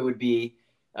would be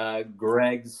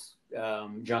Greg's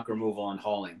junk removal and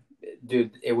hauling,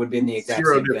 dude. It would have been the exact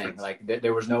same thing. Like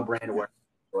there was no brand awareness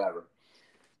whatsoever.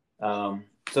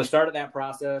 So started that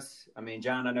process. I mean,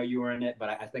 John, I know you were in it, but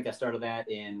I think I started that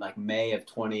in like May of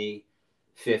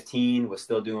 2015. Was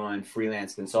still doing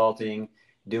freelance consulting,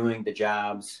 doing the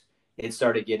jobs. It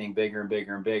started getting bigger and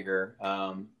bigger and bigger,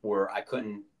 where I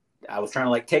was trying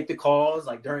to like take the calls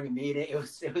like during a meeting. It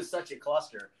was such a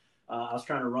cluster. I was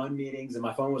trying to run meetings and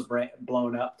my phone was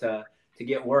blown up to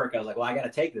get work. I was like, well, I got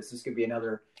to take this. This could be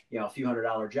another, a few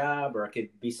 $100 job, or it could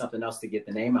be something else to get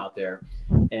the name out there.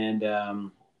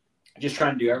 And, just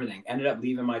trying to do everything. Ended up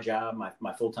leaving my job,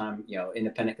 my full-time,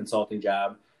 independent consulting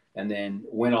job, and then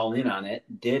went all in on it,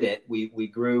 did it. We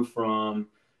grew from,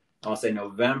 I'll say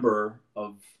November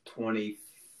of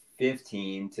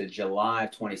 2015 to July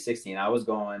of 2016.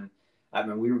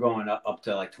 We were going up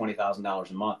to like $20,000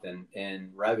 a month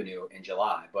in revenue in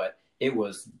July, but it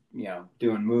was,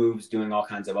 doing moves, doing all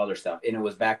kinds of other stuff. And it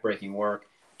was backbreaking work.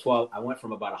 I went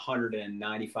from about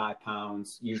 195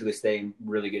 pounds, usually stay in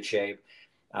really good shape.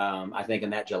 I think in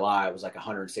that July, I was like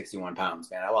 161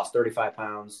 pounds, man. I lost 35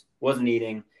 pounds, wasn't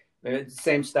eating.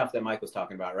 Same stuff that Mike was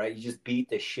talking about, right? You just beat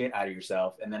the shit out of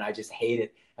yourself. And then I just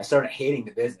I started hating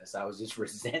the business. I was just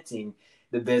resenting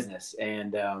the business.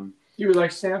 And you were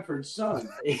like Sanford's son.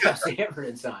 Yeah, Sanford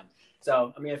and Son.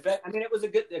 So, it was a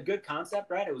good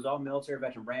concept, right? It was all military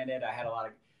veteran branded. I had a lot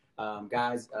of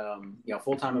guys,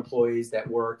 full-time employees that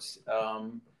worked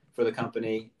for the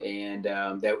company, and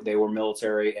they were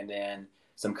military, and then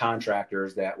some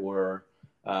contractors that were,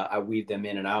 I weaved them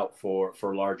in and out for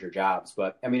larger jobs.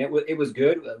 But it was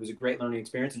good. It was a great learning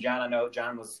experience. And John, I know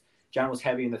John was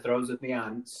heavy in the throes with me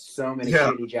on so many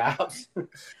shitty jobs.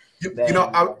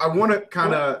 I want to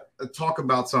kind of talk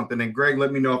about something, and Greg,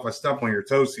 let me know if I step on your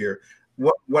toes here.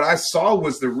 What I saw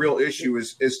was the real issue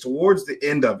is towards the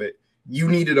end of it, you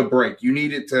needed a break. You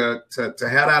needed to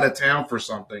head out of town for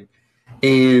something,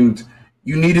 and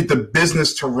you needed the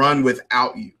business to run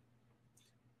without you.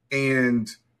 And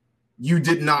you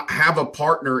did not have a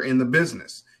partner in the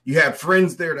business. You had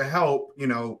friends there to help,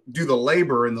 do the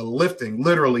labor and the lifting,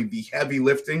 literally the heavy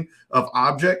lifting of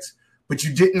objects, but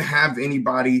you didn't have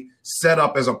anybody set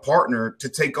up as a partner to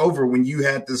take over when you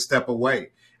had to step away.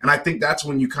 And I think that's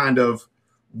when you kind of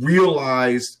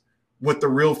realized what the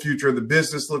real future of the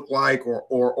business looked like,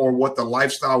 or what the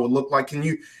lifestyle would look like.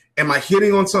 Am I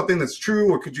hitting on something that's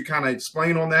true, or could you kind of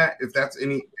explain on that if that's at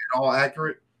all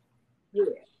accurate?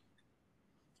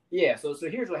 Yeah. So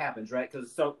here's what happens, right?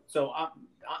 Because so I'm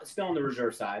still on the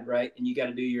reserve side, right? And you got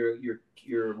to do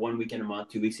your 1 weekend a month,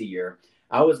 2 weeks a year.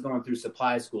 I was going through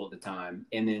supply school at the time,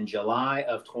 and in July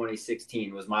of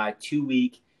 2016 was my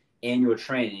 2-week annual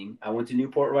training. I went to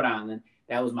Newport, Rhode Island.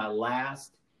 That was my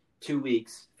last 2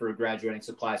 weeks for graduating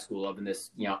supply school of this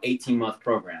 18-month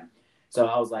program. So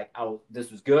I was like, this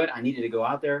was good. I needed to go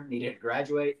out there, needed to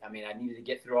graduate. I needed to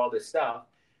get through all this stuff.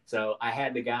 So I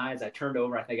had the guys, I turned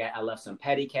over, I think I left some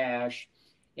petty cash,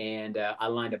 and I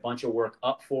lined a bunch of work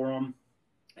up for them,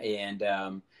 and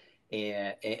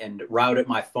routed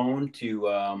my phone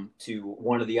to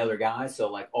one of the other guys. So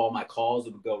like all my calls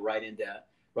would go right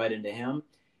into him.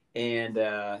 And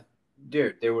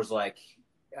dude, there was like,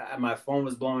 my phone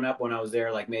was blowing up when I was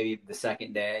there, like maybe the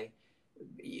second day,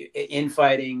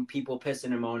 infighting, people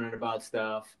pissing and moaning about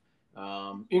stuff.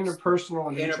 Interpersonal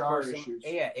and HR issues.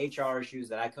 Yeah, HR issues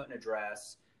that I couldn't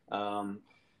address.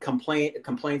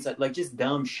 complaints like just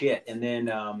dumb shit. And then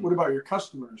what about your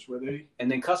customers? Were they? And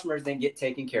then customers didn't get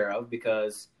taken care of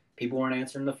because people weren't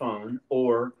answering the phone,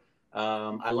 or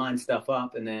I lined stuff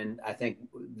up and then I think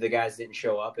the guys didn't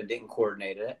show up and didn't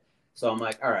coordinate it. So I'm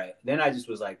like, all right. Then I just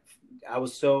was like, I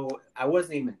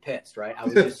wasn't even pissed, right? I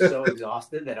was just so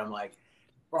exhausted that I'm like,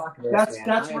 fuck this,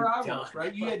 That's man. where I done. was,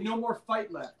 right? You had no more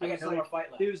fight left. I got no more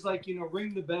fight left. It was like,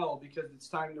 ring the bell because it's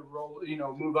time to roll,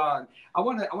 move on. I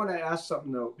want to ask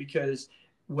something though, because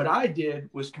what I did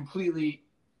was completely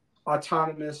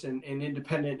autonomous and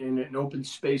independent in an open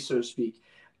space, so to speak.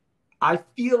 I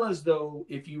feel as though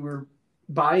if you were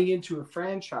buying into a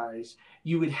franchise,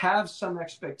 you would have some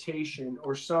expectation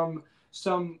or some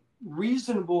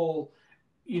reasonable,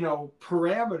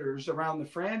 parameters around the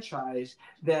franchise,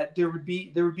 that there would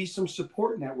be some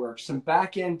support networks, some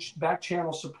back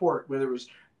channel support, whether it was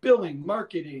billing,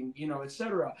 marketing, et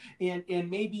cetera. And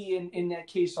maybe in that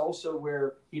case also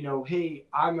where, hey,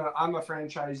 I'm a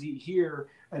franchisee here,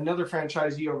 another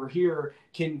franchisee over here,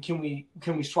 can we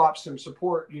swap some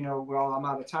support, while I'm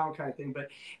out of town kind of thing. But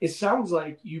it sounds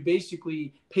like you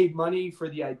basically paid money for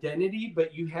the identity,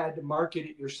 but you had to market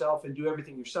it yourself and do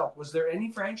everything yourself. Was there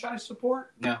any franchise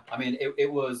support? No, I mean,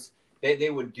 it was,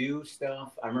 they would do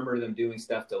stuff. I remember them doing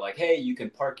stuff to like, hey, you can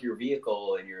park your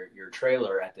vehicle and your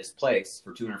trailer at this place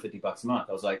for $250 a month.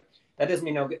 I was like, that doesn't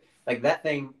mean no good. Like that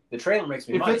thing, the trailer makes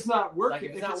me money. If it's not working, like,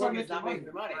 if it's not working, it's not making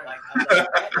me money. Right. Like, I'm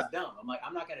like, that is dumb. I'm like,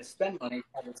 I'm not going to spend money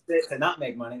to not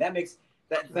make money. That makes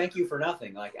that. Thank you for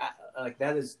nothing. Like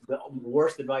that is the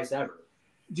worst advice ever.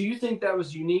 Do you think that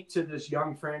was unique to this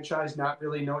young franchise, not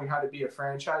really knowing how to be a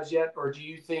franchise yet? Or do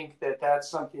you think that that's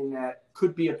something that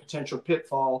could be a potential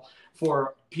pitfall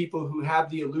for people who have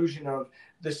the illusion of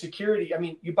the security? I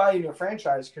mean, you buy into a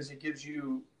franchise because it gives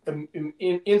you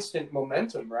instant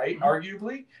momentum, right? Mm-hmm.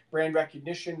 Arguably, brand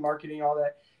recognition, marketing, all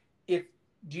that.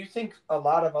 Do you think a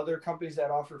lot of other companies that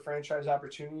offer franchise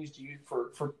opportunities,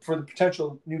 for the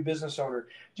potential new business owner,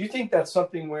 do you think that's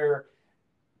something where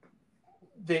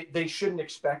they shouldn't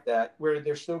expect that, where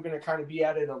they're still going to kind of be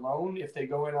at it alone if they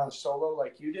go in on solo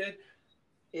like you did?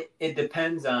 It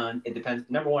depends.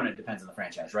 Number one, it depends on the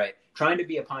franchise, right? Trying to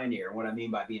be a pioneer. What I mean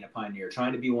by being a pioneer,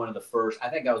 trying to be one of the first. I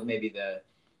think I was maybe the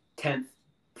 10th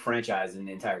franchise in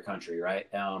the entire country, right?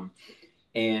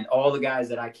 And all the guys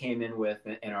that I came in with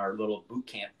in our little boot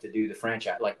camp to do the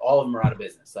franchise, like all of them are out of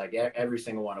business. Like every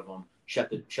single one of them shut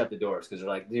the doors because they're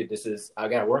like, dude, I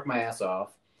got to work my ass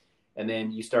off. And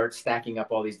then you start stacking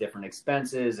up all these different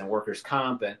expenses and workers'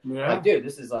 comp. And like, dude,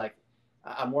 this is like,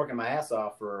 I'm working my ass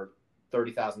off for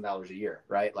 $30,000 a year,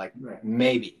 right? Like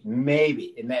maybe.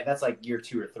 And that's like year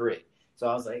 2 or 3. So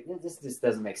I was like, this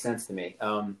doesn't make sense to me.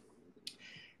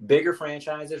 Bigger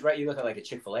franchises, right? You look at like a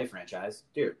Chick-fil-A franchise,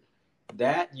 dude,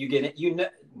 that you get it,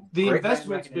 the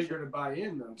investment's bigger to buy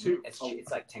in though too. It's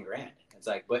like $10,000. It's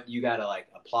like, but you got to like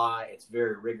apply. It's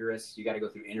very rigorous. You got to go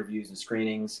through interviews and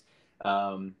screenings.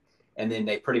 And then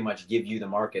they pretty much give you the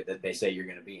market that they say you're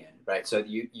going to be in, right? So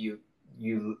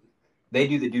they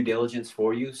do the due diligence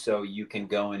for you so you can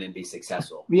go in and be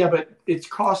successful. Yeah, but it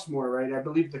costs more, right? I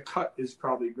believe the cut is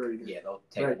probably greater. Yeah, they'll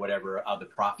take whatever of the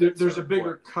profits. There's a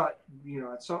bigger cut,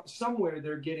 somewhere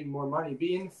they're getting more money,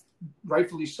 being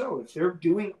rightfully so. If they're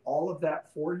doing all of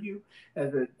that for you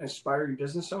as an aspiring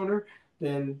business owner,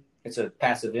 then it's a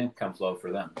passive income flow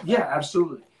for them. Yeah,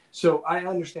 absolutely. So I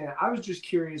understand. I was just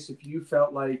curious if you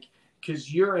felt like,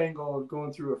 because your angle of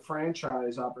going through a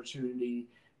franchise opportunity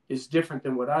is different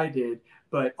than what I did,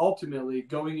 but ultimately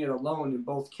going it alone in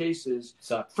both cases,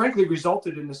 frankly,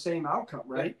 resulted in the same outcome,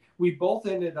 right? Yeah. We both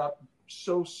ended up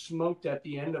so smoked at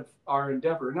the end of our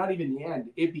endeavor. Not even the end.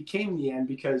 It became the end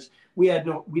because we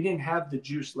didn't have the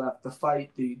juice left, the fight,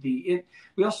 we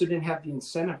also didn't have the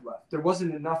incentive left. There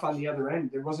wasn't enough on the other end.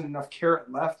 There wasn't enough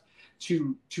carrot left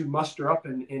to muster up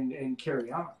and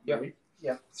carry on, right?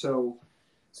 Yeah. So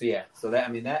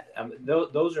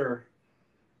those are.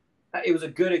 It was a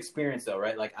good experience though,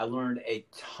 right? Like I learned a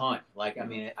ton. Like I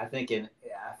mean, I think if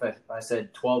I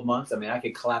said 12 months, I mean I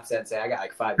could collapse that and say I got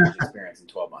like 5 years experience in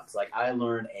 12 months. Like I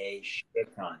learned a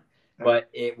shit ton, but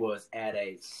it was at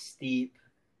a steep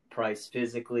price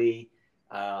physically.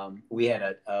 We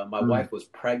had my wife was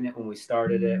pregnant when we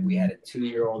started it. We had a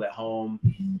 2-year-old at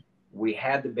home. We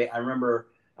had I remember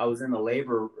I was in the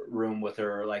labor room with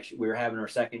her, like we were having her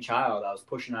second child. I was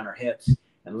pushing on her hips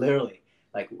and literally,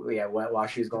 like, while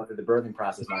she was going through the birthing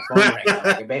process, my phone rang. I'm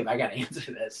like, babe, I got to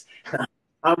answer this.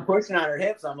 I'm pushing on her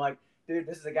hips. I'm like, dude,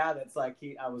 this is a guy that's like,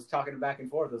 I was talking back and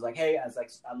forth. I was like, hey,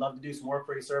 I'd love to do some work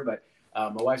for you, sir, but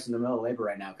my wife's in the middle of labor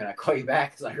right now. Can I call you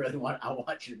back? Because I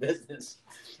want your business.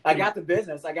 I got the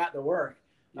business. I got the work.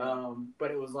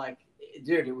 But it was like,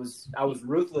 dude, I was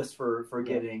ruthless for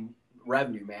getting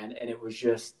revenue, man. And it was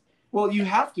just, well, you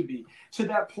have to be to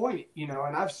that point, and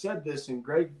I've said this, and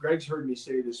Greg's heard me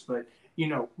say this, but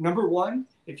number one,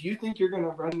 if you think you're going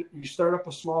to you start up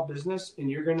a small business and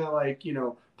you're going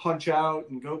to punch out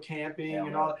and go camping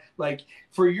and all,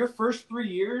 for your first 3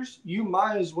 years, you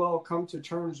might as well come to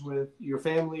terms with your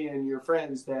family and your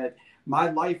friends that my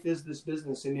life is this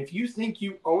business. And if you think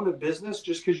you own a business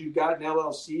just because you got an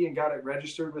LLC and got it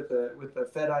registered with a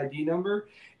Fed ID number,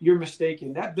 you're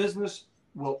mistaken. That business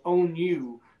will own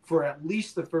you for at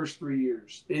least the first 3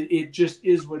 years. It just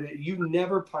is what you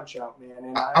never punch out, man.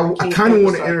 And I kind of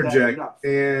want to interject,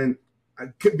 and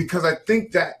because I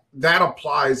think that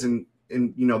applies in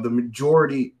the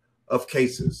majority of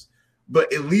cases.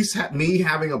 But at least me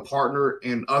having a partner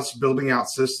and us building out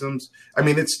systems. I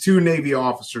mean, it's 2 Navy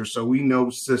officers, so we know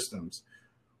systems.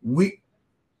 Well,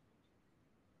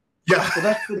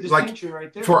 that's the distinction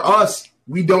right there. For us,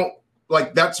 we don't.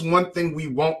 That's one thing we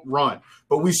won't run.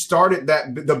 But we started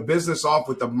the business off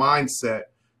with the mindset,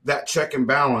 that check and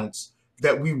balance,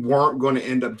 that we weren't going to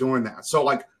end up doing that. So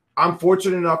I'm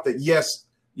fortunate enough that yes,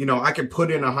 I can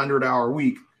put in 100-hour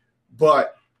week,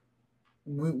 but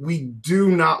we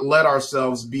do not let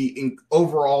ourselves be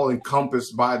overall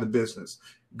encompassed by the business.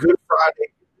 Good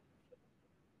Friday.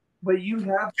 But you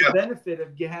have the benefit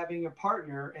of having a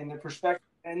partner and the perspective.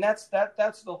 And that's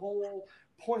the whole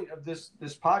point of this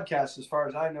podcast, as far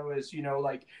as I know, is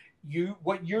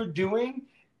what you're doing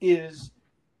is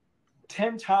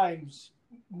 10 times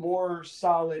more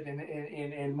solid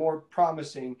and more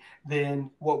promising than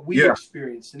what we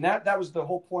experienced. And that was the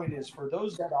whole point, is for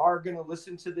those that are going to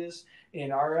listen to this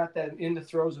and are in the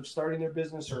throes of starting their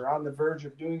business or on the verge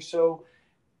of doing so,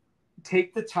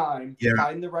 take the time,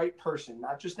 find the right person,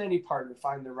 not just any partner,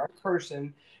 find the right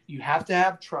person. You have to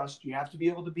have trust. You have to be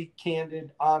able to be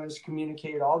candid, honest,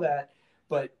 communicate, all that,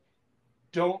 but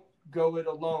don't go it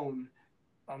alone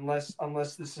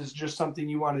unless this is just something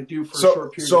you want to do for a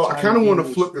short period of time. So I kind of want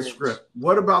to flip the script.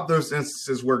 What about those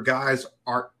instances where guys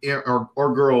are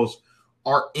or girls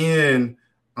are in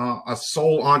a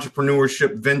sole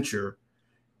entrepreneurship venture?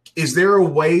 Is there a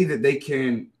way that they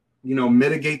can,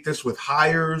 mitigate this with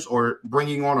hires or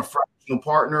bringing on a fractional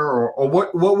partner, or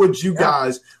what would you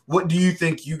guys, what do you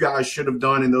think you guys should have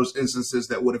done in those instances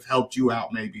that would have helped you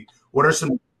out? Maybe what are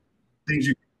some things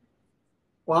you?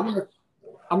 Well,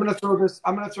 I'm gonna throw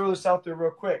this out there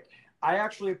real quick. I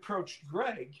actually approached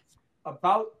Greg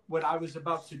about what I was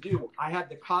about to do. I had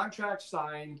the contract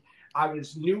signed. I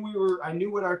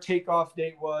knew what our takeoff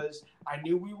date was. I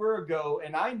knew we were a go,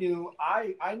 and I knew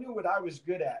what I was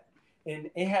good at.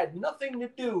 And it had nothing to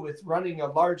do with running a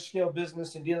large scale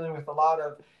business and dealing with a lot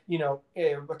of,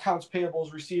 accounts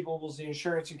payables, receivables, the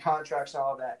insurance and contracts, and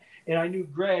all that. And I knew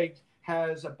Greg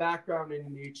has a background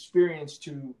and the experience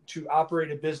to operate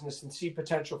a business and see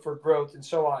potential for growth and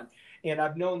so on. And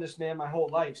I've known this man my whole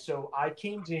life. So I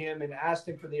came to him and asked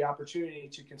him for the opportunity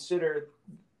to consider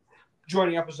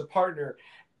joining up as a partner.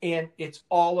 And it's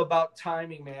all about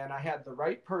timing, man. I had the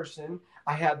right person.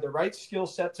 I had the right skill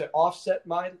set to offset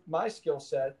my skill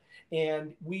set.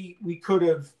 And we could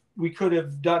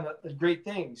have done great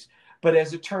things. But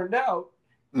as it turned out,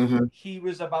 he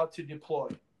was about to deploy.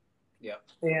 Yeah.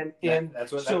 And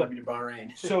that's what led me to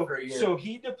Bahrain. So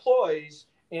he deploys,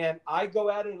 and I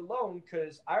go at it alone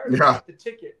because I already got the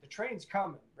ticket. The train's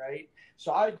coming, right?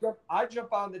 So I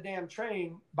jump on the damn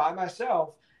train by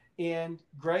myself, and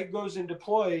Greg goes and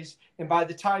deploys. And by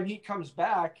the time he comes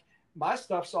back, my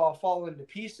stuff's all falling to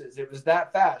pieces. It was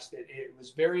that fast. It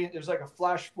was like a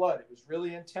flash flood. It was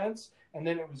really intense, and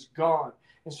then it was gone.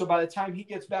 And so by the time he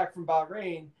gets back from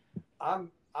Bahrain, I'm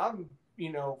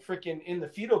freaking in the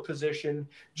fetal position,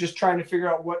 just trying to figure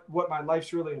out what my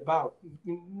life's really about.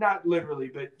 Not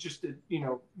literally, but just to,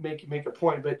 make a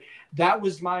point. But that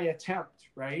was my attempt,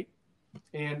 right?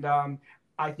 And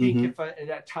I think if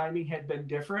that timing had been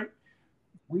different,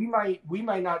 we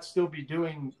might not still be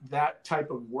doing that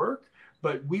type of work,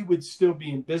 but we would still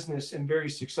be in business and very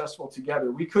successful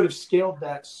together. We could have scaled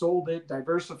that, sold it,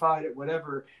 diversified it,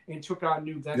 whatever, and took on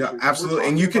new ventures. Yeah, absolutely.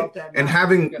 And you can, and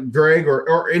having Greg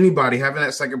or anybody having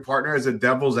that second partner as a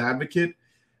devil's advocate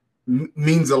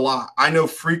means a lot. I know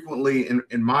frequently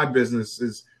in my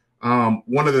businesses,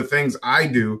 one of the things I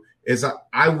do is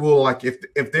I will, like,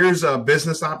 if there's a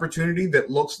business opportunity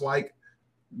that looks like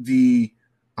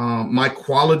my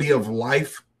quality of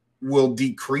life will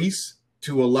decrease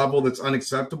to a level that's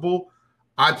unacceptable,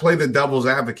 I play the devil's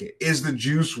advocate. Is the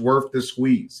juice worth the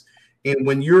squeeze? And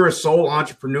when you're a sole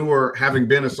entrepreneur, having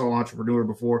been a sole entrepreneur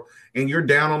before, and you're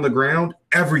down on the ground,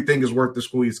 everything is worth the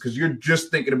squeeze because you're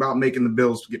just thinking about making the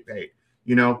bills to get paid,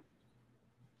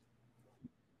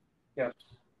 Yeah.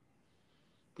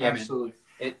 Yeah, Absolutely.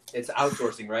 Man. It's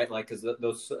outsourcing, right? Like, because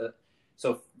those.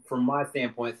 So from my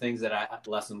standpoint, things that I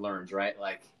lesson learned, right?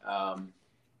 Like,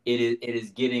 it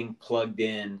is getting plugged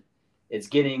in. It's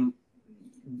getting.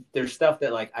 There's stuff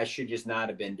that like I should just not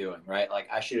have been doing, right? Like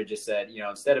I should have just said,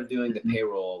 instead of doing the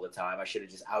payroll all the time, I should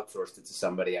have just outsourced it to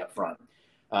somebody up front.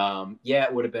 Yeah,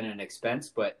 it would have been an expense,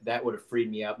 but that would have freed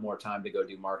me up more time to go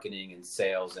do marketing and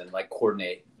sales and like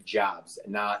coordinate jobs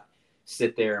and not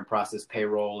sit there and process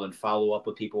payroll and follow up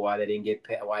with people why I didn't get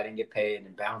paid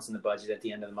and balancing the budget at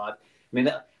the end of the month. I mean,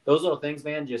 those little things,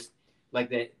 man, just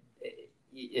like that,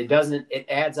 it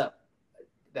adds up.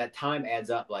 That time adds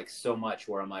up like so much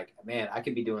where I'm like, man, I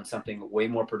could be doing something way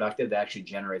more productive that actually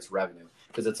generates revenue.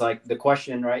 Because it's like the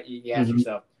question, right? You ask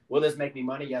yourself, will this make me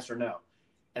money? Yes or no?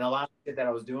 And a lot of shit that I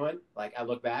was doing, like I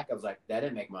look back, I was like, that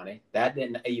didn't make money. That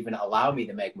didn't even allow me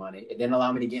to make money. It didn't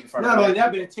allow me to get in front of. Not only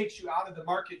that, but it takes you out of the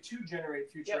market to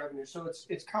generate future revenue. So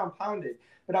it's compounded.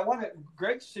 But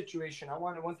Greg's situation.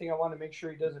 One thing I want to make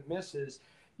sure he doesn't miss is,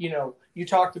 you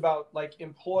talked about like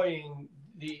employing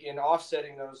and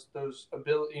offsetting those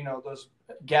ability, those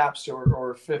gaps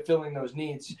or fulfilling those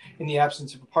needs in the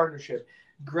absence of a partnership.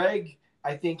 Greg,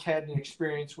 I think, had an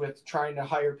experience with trying to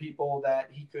hire people that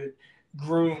he could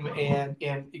groom and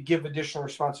give additional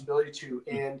responsibility to,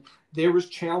 and there was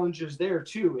challenges there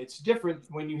too. It's different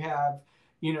when you have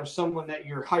someone that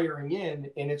you're hiring in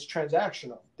and it's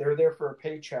transactional. They're there for a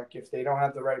paycheck. If they don't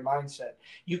have the right mindset,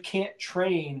 you can't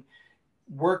train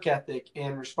work ethic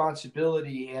and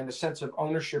responsibility and a sense of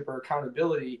ownership or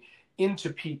accountability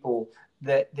into people.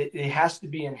 That it has to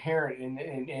be inherent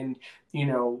and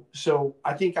so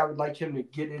I think I would like him to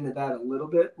get into that a little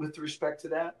bit with respect to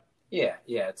that. Yeah.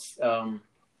 It's, as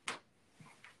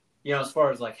far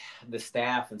as like the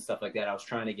staff and stuff like that, I was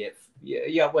trying to get,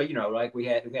 well, like we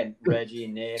had Reggie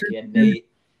and Nick, we had Nate,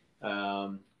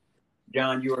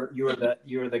 John, you were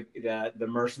the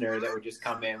mercenary that would just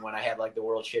come in when I had like the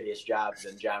world's shittiest jobs,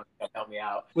 and John would help me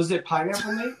out. Was it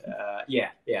Pineapple Nate?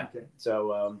 Yeah. Okay.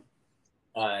 So,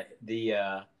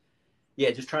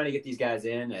 just trying to get these guys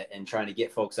in and trying to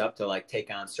get folks up to like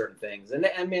take on certain things. And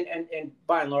I mean, and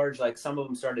by and large, like some of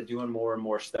them started doing more and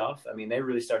more stuff. I mean, they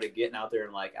really started getting out there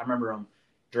and like, I remember them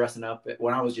dressing up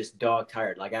when I was just dog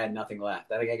tired. Like I had nothing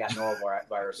left. I think I got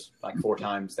norovirus like 4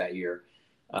 times that year.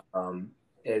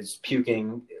 Is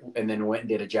puking and then went and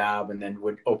did a job and then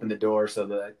would open the door so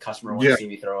the customer wouldn't see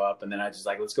me throw up. And then I just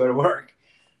like, let's go to work.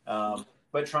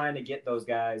 But trying to get those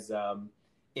guys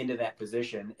into that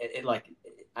position,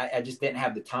 I just didn't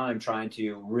have the time trying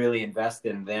to really invest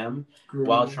in them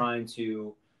while trying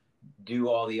to do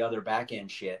all the other back end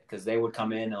shit. Cause they would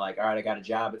come in and like, all right, I got a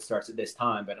job. It starts at this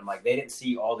time, but I'm like, they didn't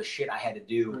see all the shit I had to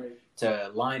do to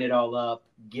line it all up,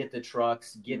 get the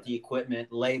trucks, get the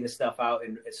equipment, lay the stuff out.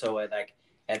 And so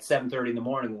at 7:30 in the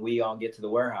morning, when we all get to the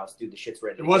warehouse, dude, the shit's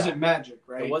ready. It wasn't magic,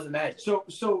 right? It wasn't magic.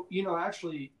 So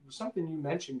actually, something you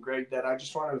mentioned, Greg, that I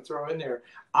just wanted to throw in there.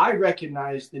 I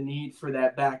recognized the need for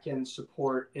that back end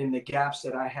support and the gaps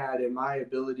that I had in my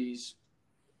abilities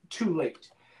too late.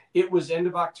 It was end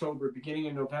of October, beginning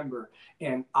of November,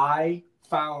 and I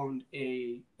found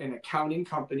an accounting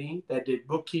company that did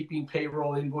bookkeeping,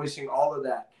 payroll, invoicing, all of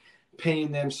that,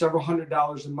 paying them several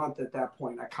 $100s a month at that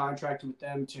point. I contracted with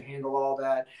them to handle all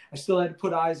that. I still had to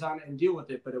put eyes on it and deal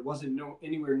with it, but it wasn't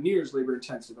anywhere near as labor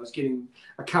intensive. I was getting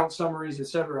account summaries,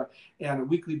 etc., on a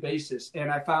weekly basis.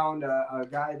 And I found a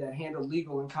guy that handled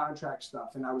legal and contract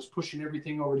stuff, and I was pushing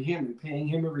everything over to him and paying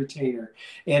him a retainer.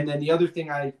 And then the other thing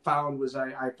I found was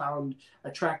I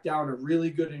tracked down a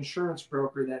really good insurance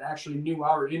broker that actually knew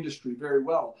our industry very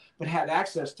well, but had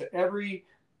access to every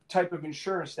type of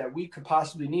insurance that we could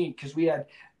possibly need, because we had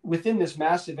within this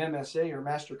massive MSA or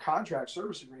master contract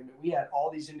service agreement, we had all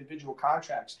these individual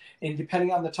contracts, and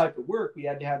depending on the type of work, we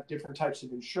had to have different types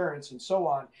of insurance and so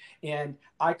on. And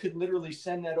I could literally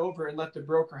send that over and let the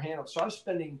broker handle it. So I was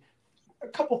spending a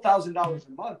couple $1,000s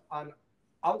a month on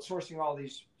outsourcing all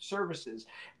these services.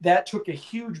 That took a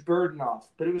huge burden off,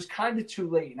 but it was kind of too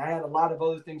late, and I had a lot of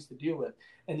other things to deal with.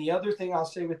 And the other thing I'll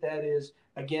say with that is,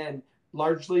 again,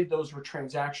 largely those were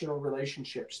transactional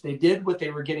relationships. They did what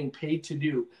they were getting paid to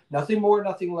do, nothing more,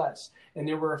 nothing less. And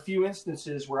there were a few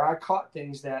instances where I caught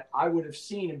things that I would have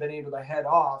seen and been able to head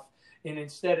off, and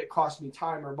instead it cost me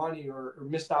time or money or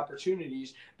missed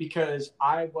opportunities because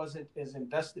I wasn't as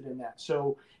invested in that.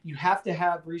 So you have to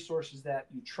have resources that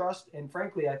you trust, and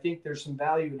frankly, I think there's some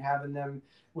value in having them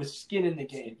with skin in the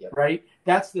game, right?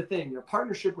 That's the thing. A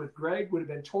partnership with Greg would have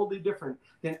been totally different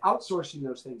than outsourcing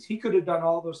those things. He could have done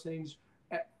all those things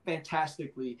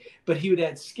fantastically, but he would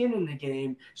add skin in the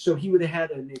game. So he would have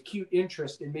had an acute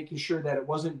interest in making sure that it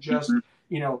wasn't just,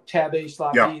 tab A,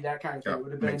 slot B, that kind of thing. It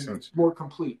would have been more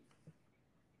complete.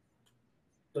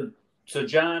 So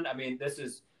John, I mean, this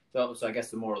is, so I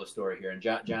guess the moral of the story here, and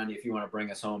John, if you want to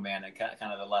bring us home, man, and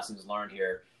kind of the lessons learned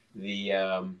here,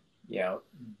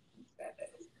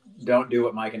 don't do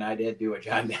what Mike and I did, do what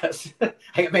John does.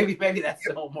 maybe that's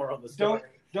the whole moral of the story.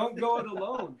 Don't go it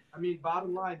alone. I mean,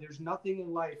 bottom line, there's nothing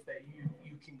in life that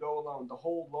you can go alone. The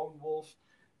whole lone wolf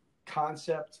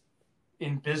concept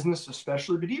in business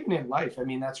especially, but even in life, I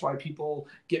mean, that's why people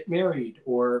get married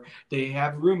or they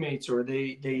have roommates or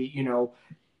they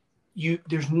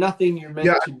there's nothing you're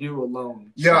meant to do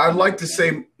alone. Yeah, I'd like to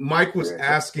say Mike was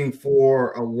asking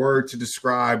for a word to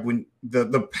describe when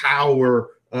the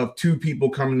power of two people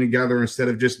coming together instead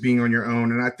of just being on your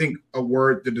own. And I think a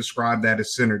word to describe that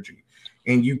is synergy.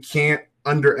 And you can't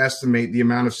underestimate the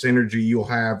amount of synergy you'll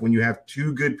have when you have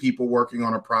two good people working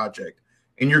on a project.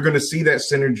 And you're going to see that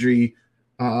synergy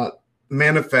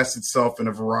manifest itself in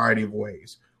a variety of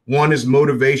ways. One is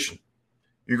motivation.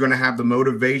 You're going to have the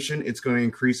motivation. It's going to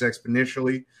increase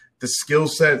exponentially. The skill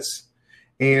sets,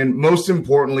 and most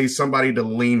importantly, somebody to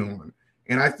lean on.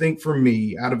 And I think for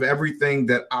me, out of everything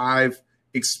that I've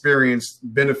experienced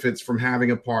benefits from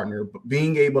having a partner, but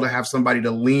being able to have somebody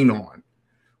to lean on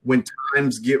when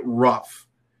times get rough,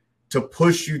 to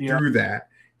push you through that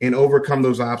and overcome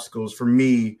those obstacles, for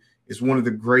me, is one of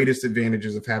the greatest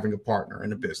advantages of having a partner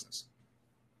in a business.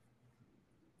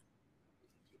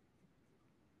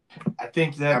 I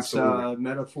think that's a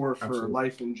metaphor for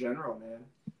life in general, man.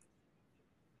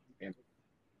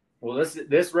 Well,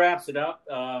 this wraps it up.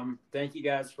 Thank you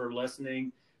guys for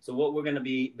listening. So what we're going to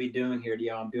be doing here,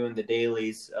 I'm doing the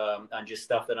dailies on just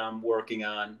stuff that I'm working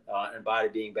on and body,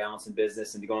 being, balance, in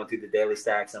business, and going through the daily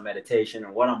stacks on meditation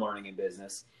and what I'm learning in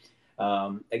business.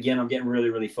 Again, I'm getting really,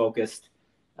 really focused.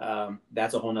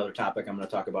 That's a whole nother topic I'm going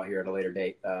to talk about here at a later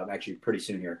date, actually pretty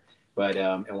soon here, but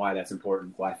and why that's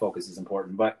important, why focus is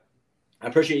important. But I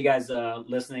appreciate you guys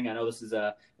listening. I know this is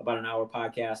about an hour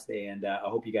podcast, and I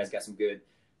hope you guys got some good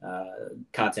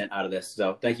content out of this.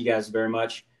 So thank you guys very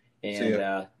much.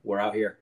 And we're out here.